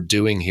what we're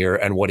doing here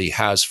and what he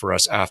has for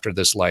us after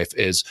this life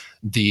is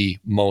the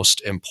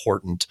most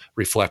important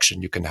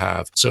reflection you can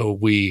have. So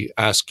we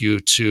ask you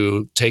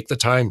to take the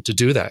time to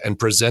do that and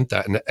present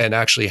that and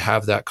actually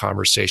have that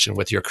conversation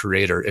with your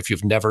Creator. If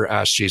you've never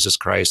asked Jesus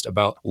Christ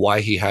about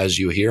why he has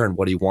you here and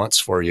what he wants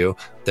for you,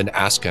 then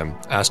ask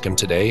him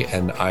today.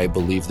 And I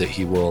believe that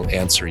he will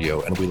answer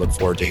you. And we look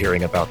forward to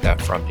hearing about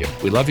that from you.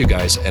 We love you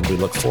guys, and we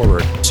look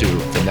forward to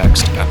the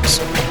next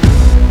episode.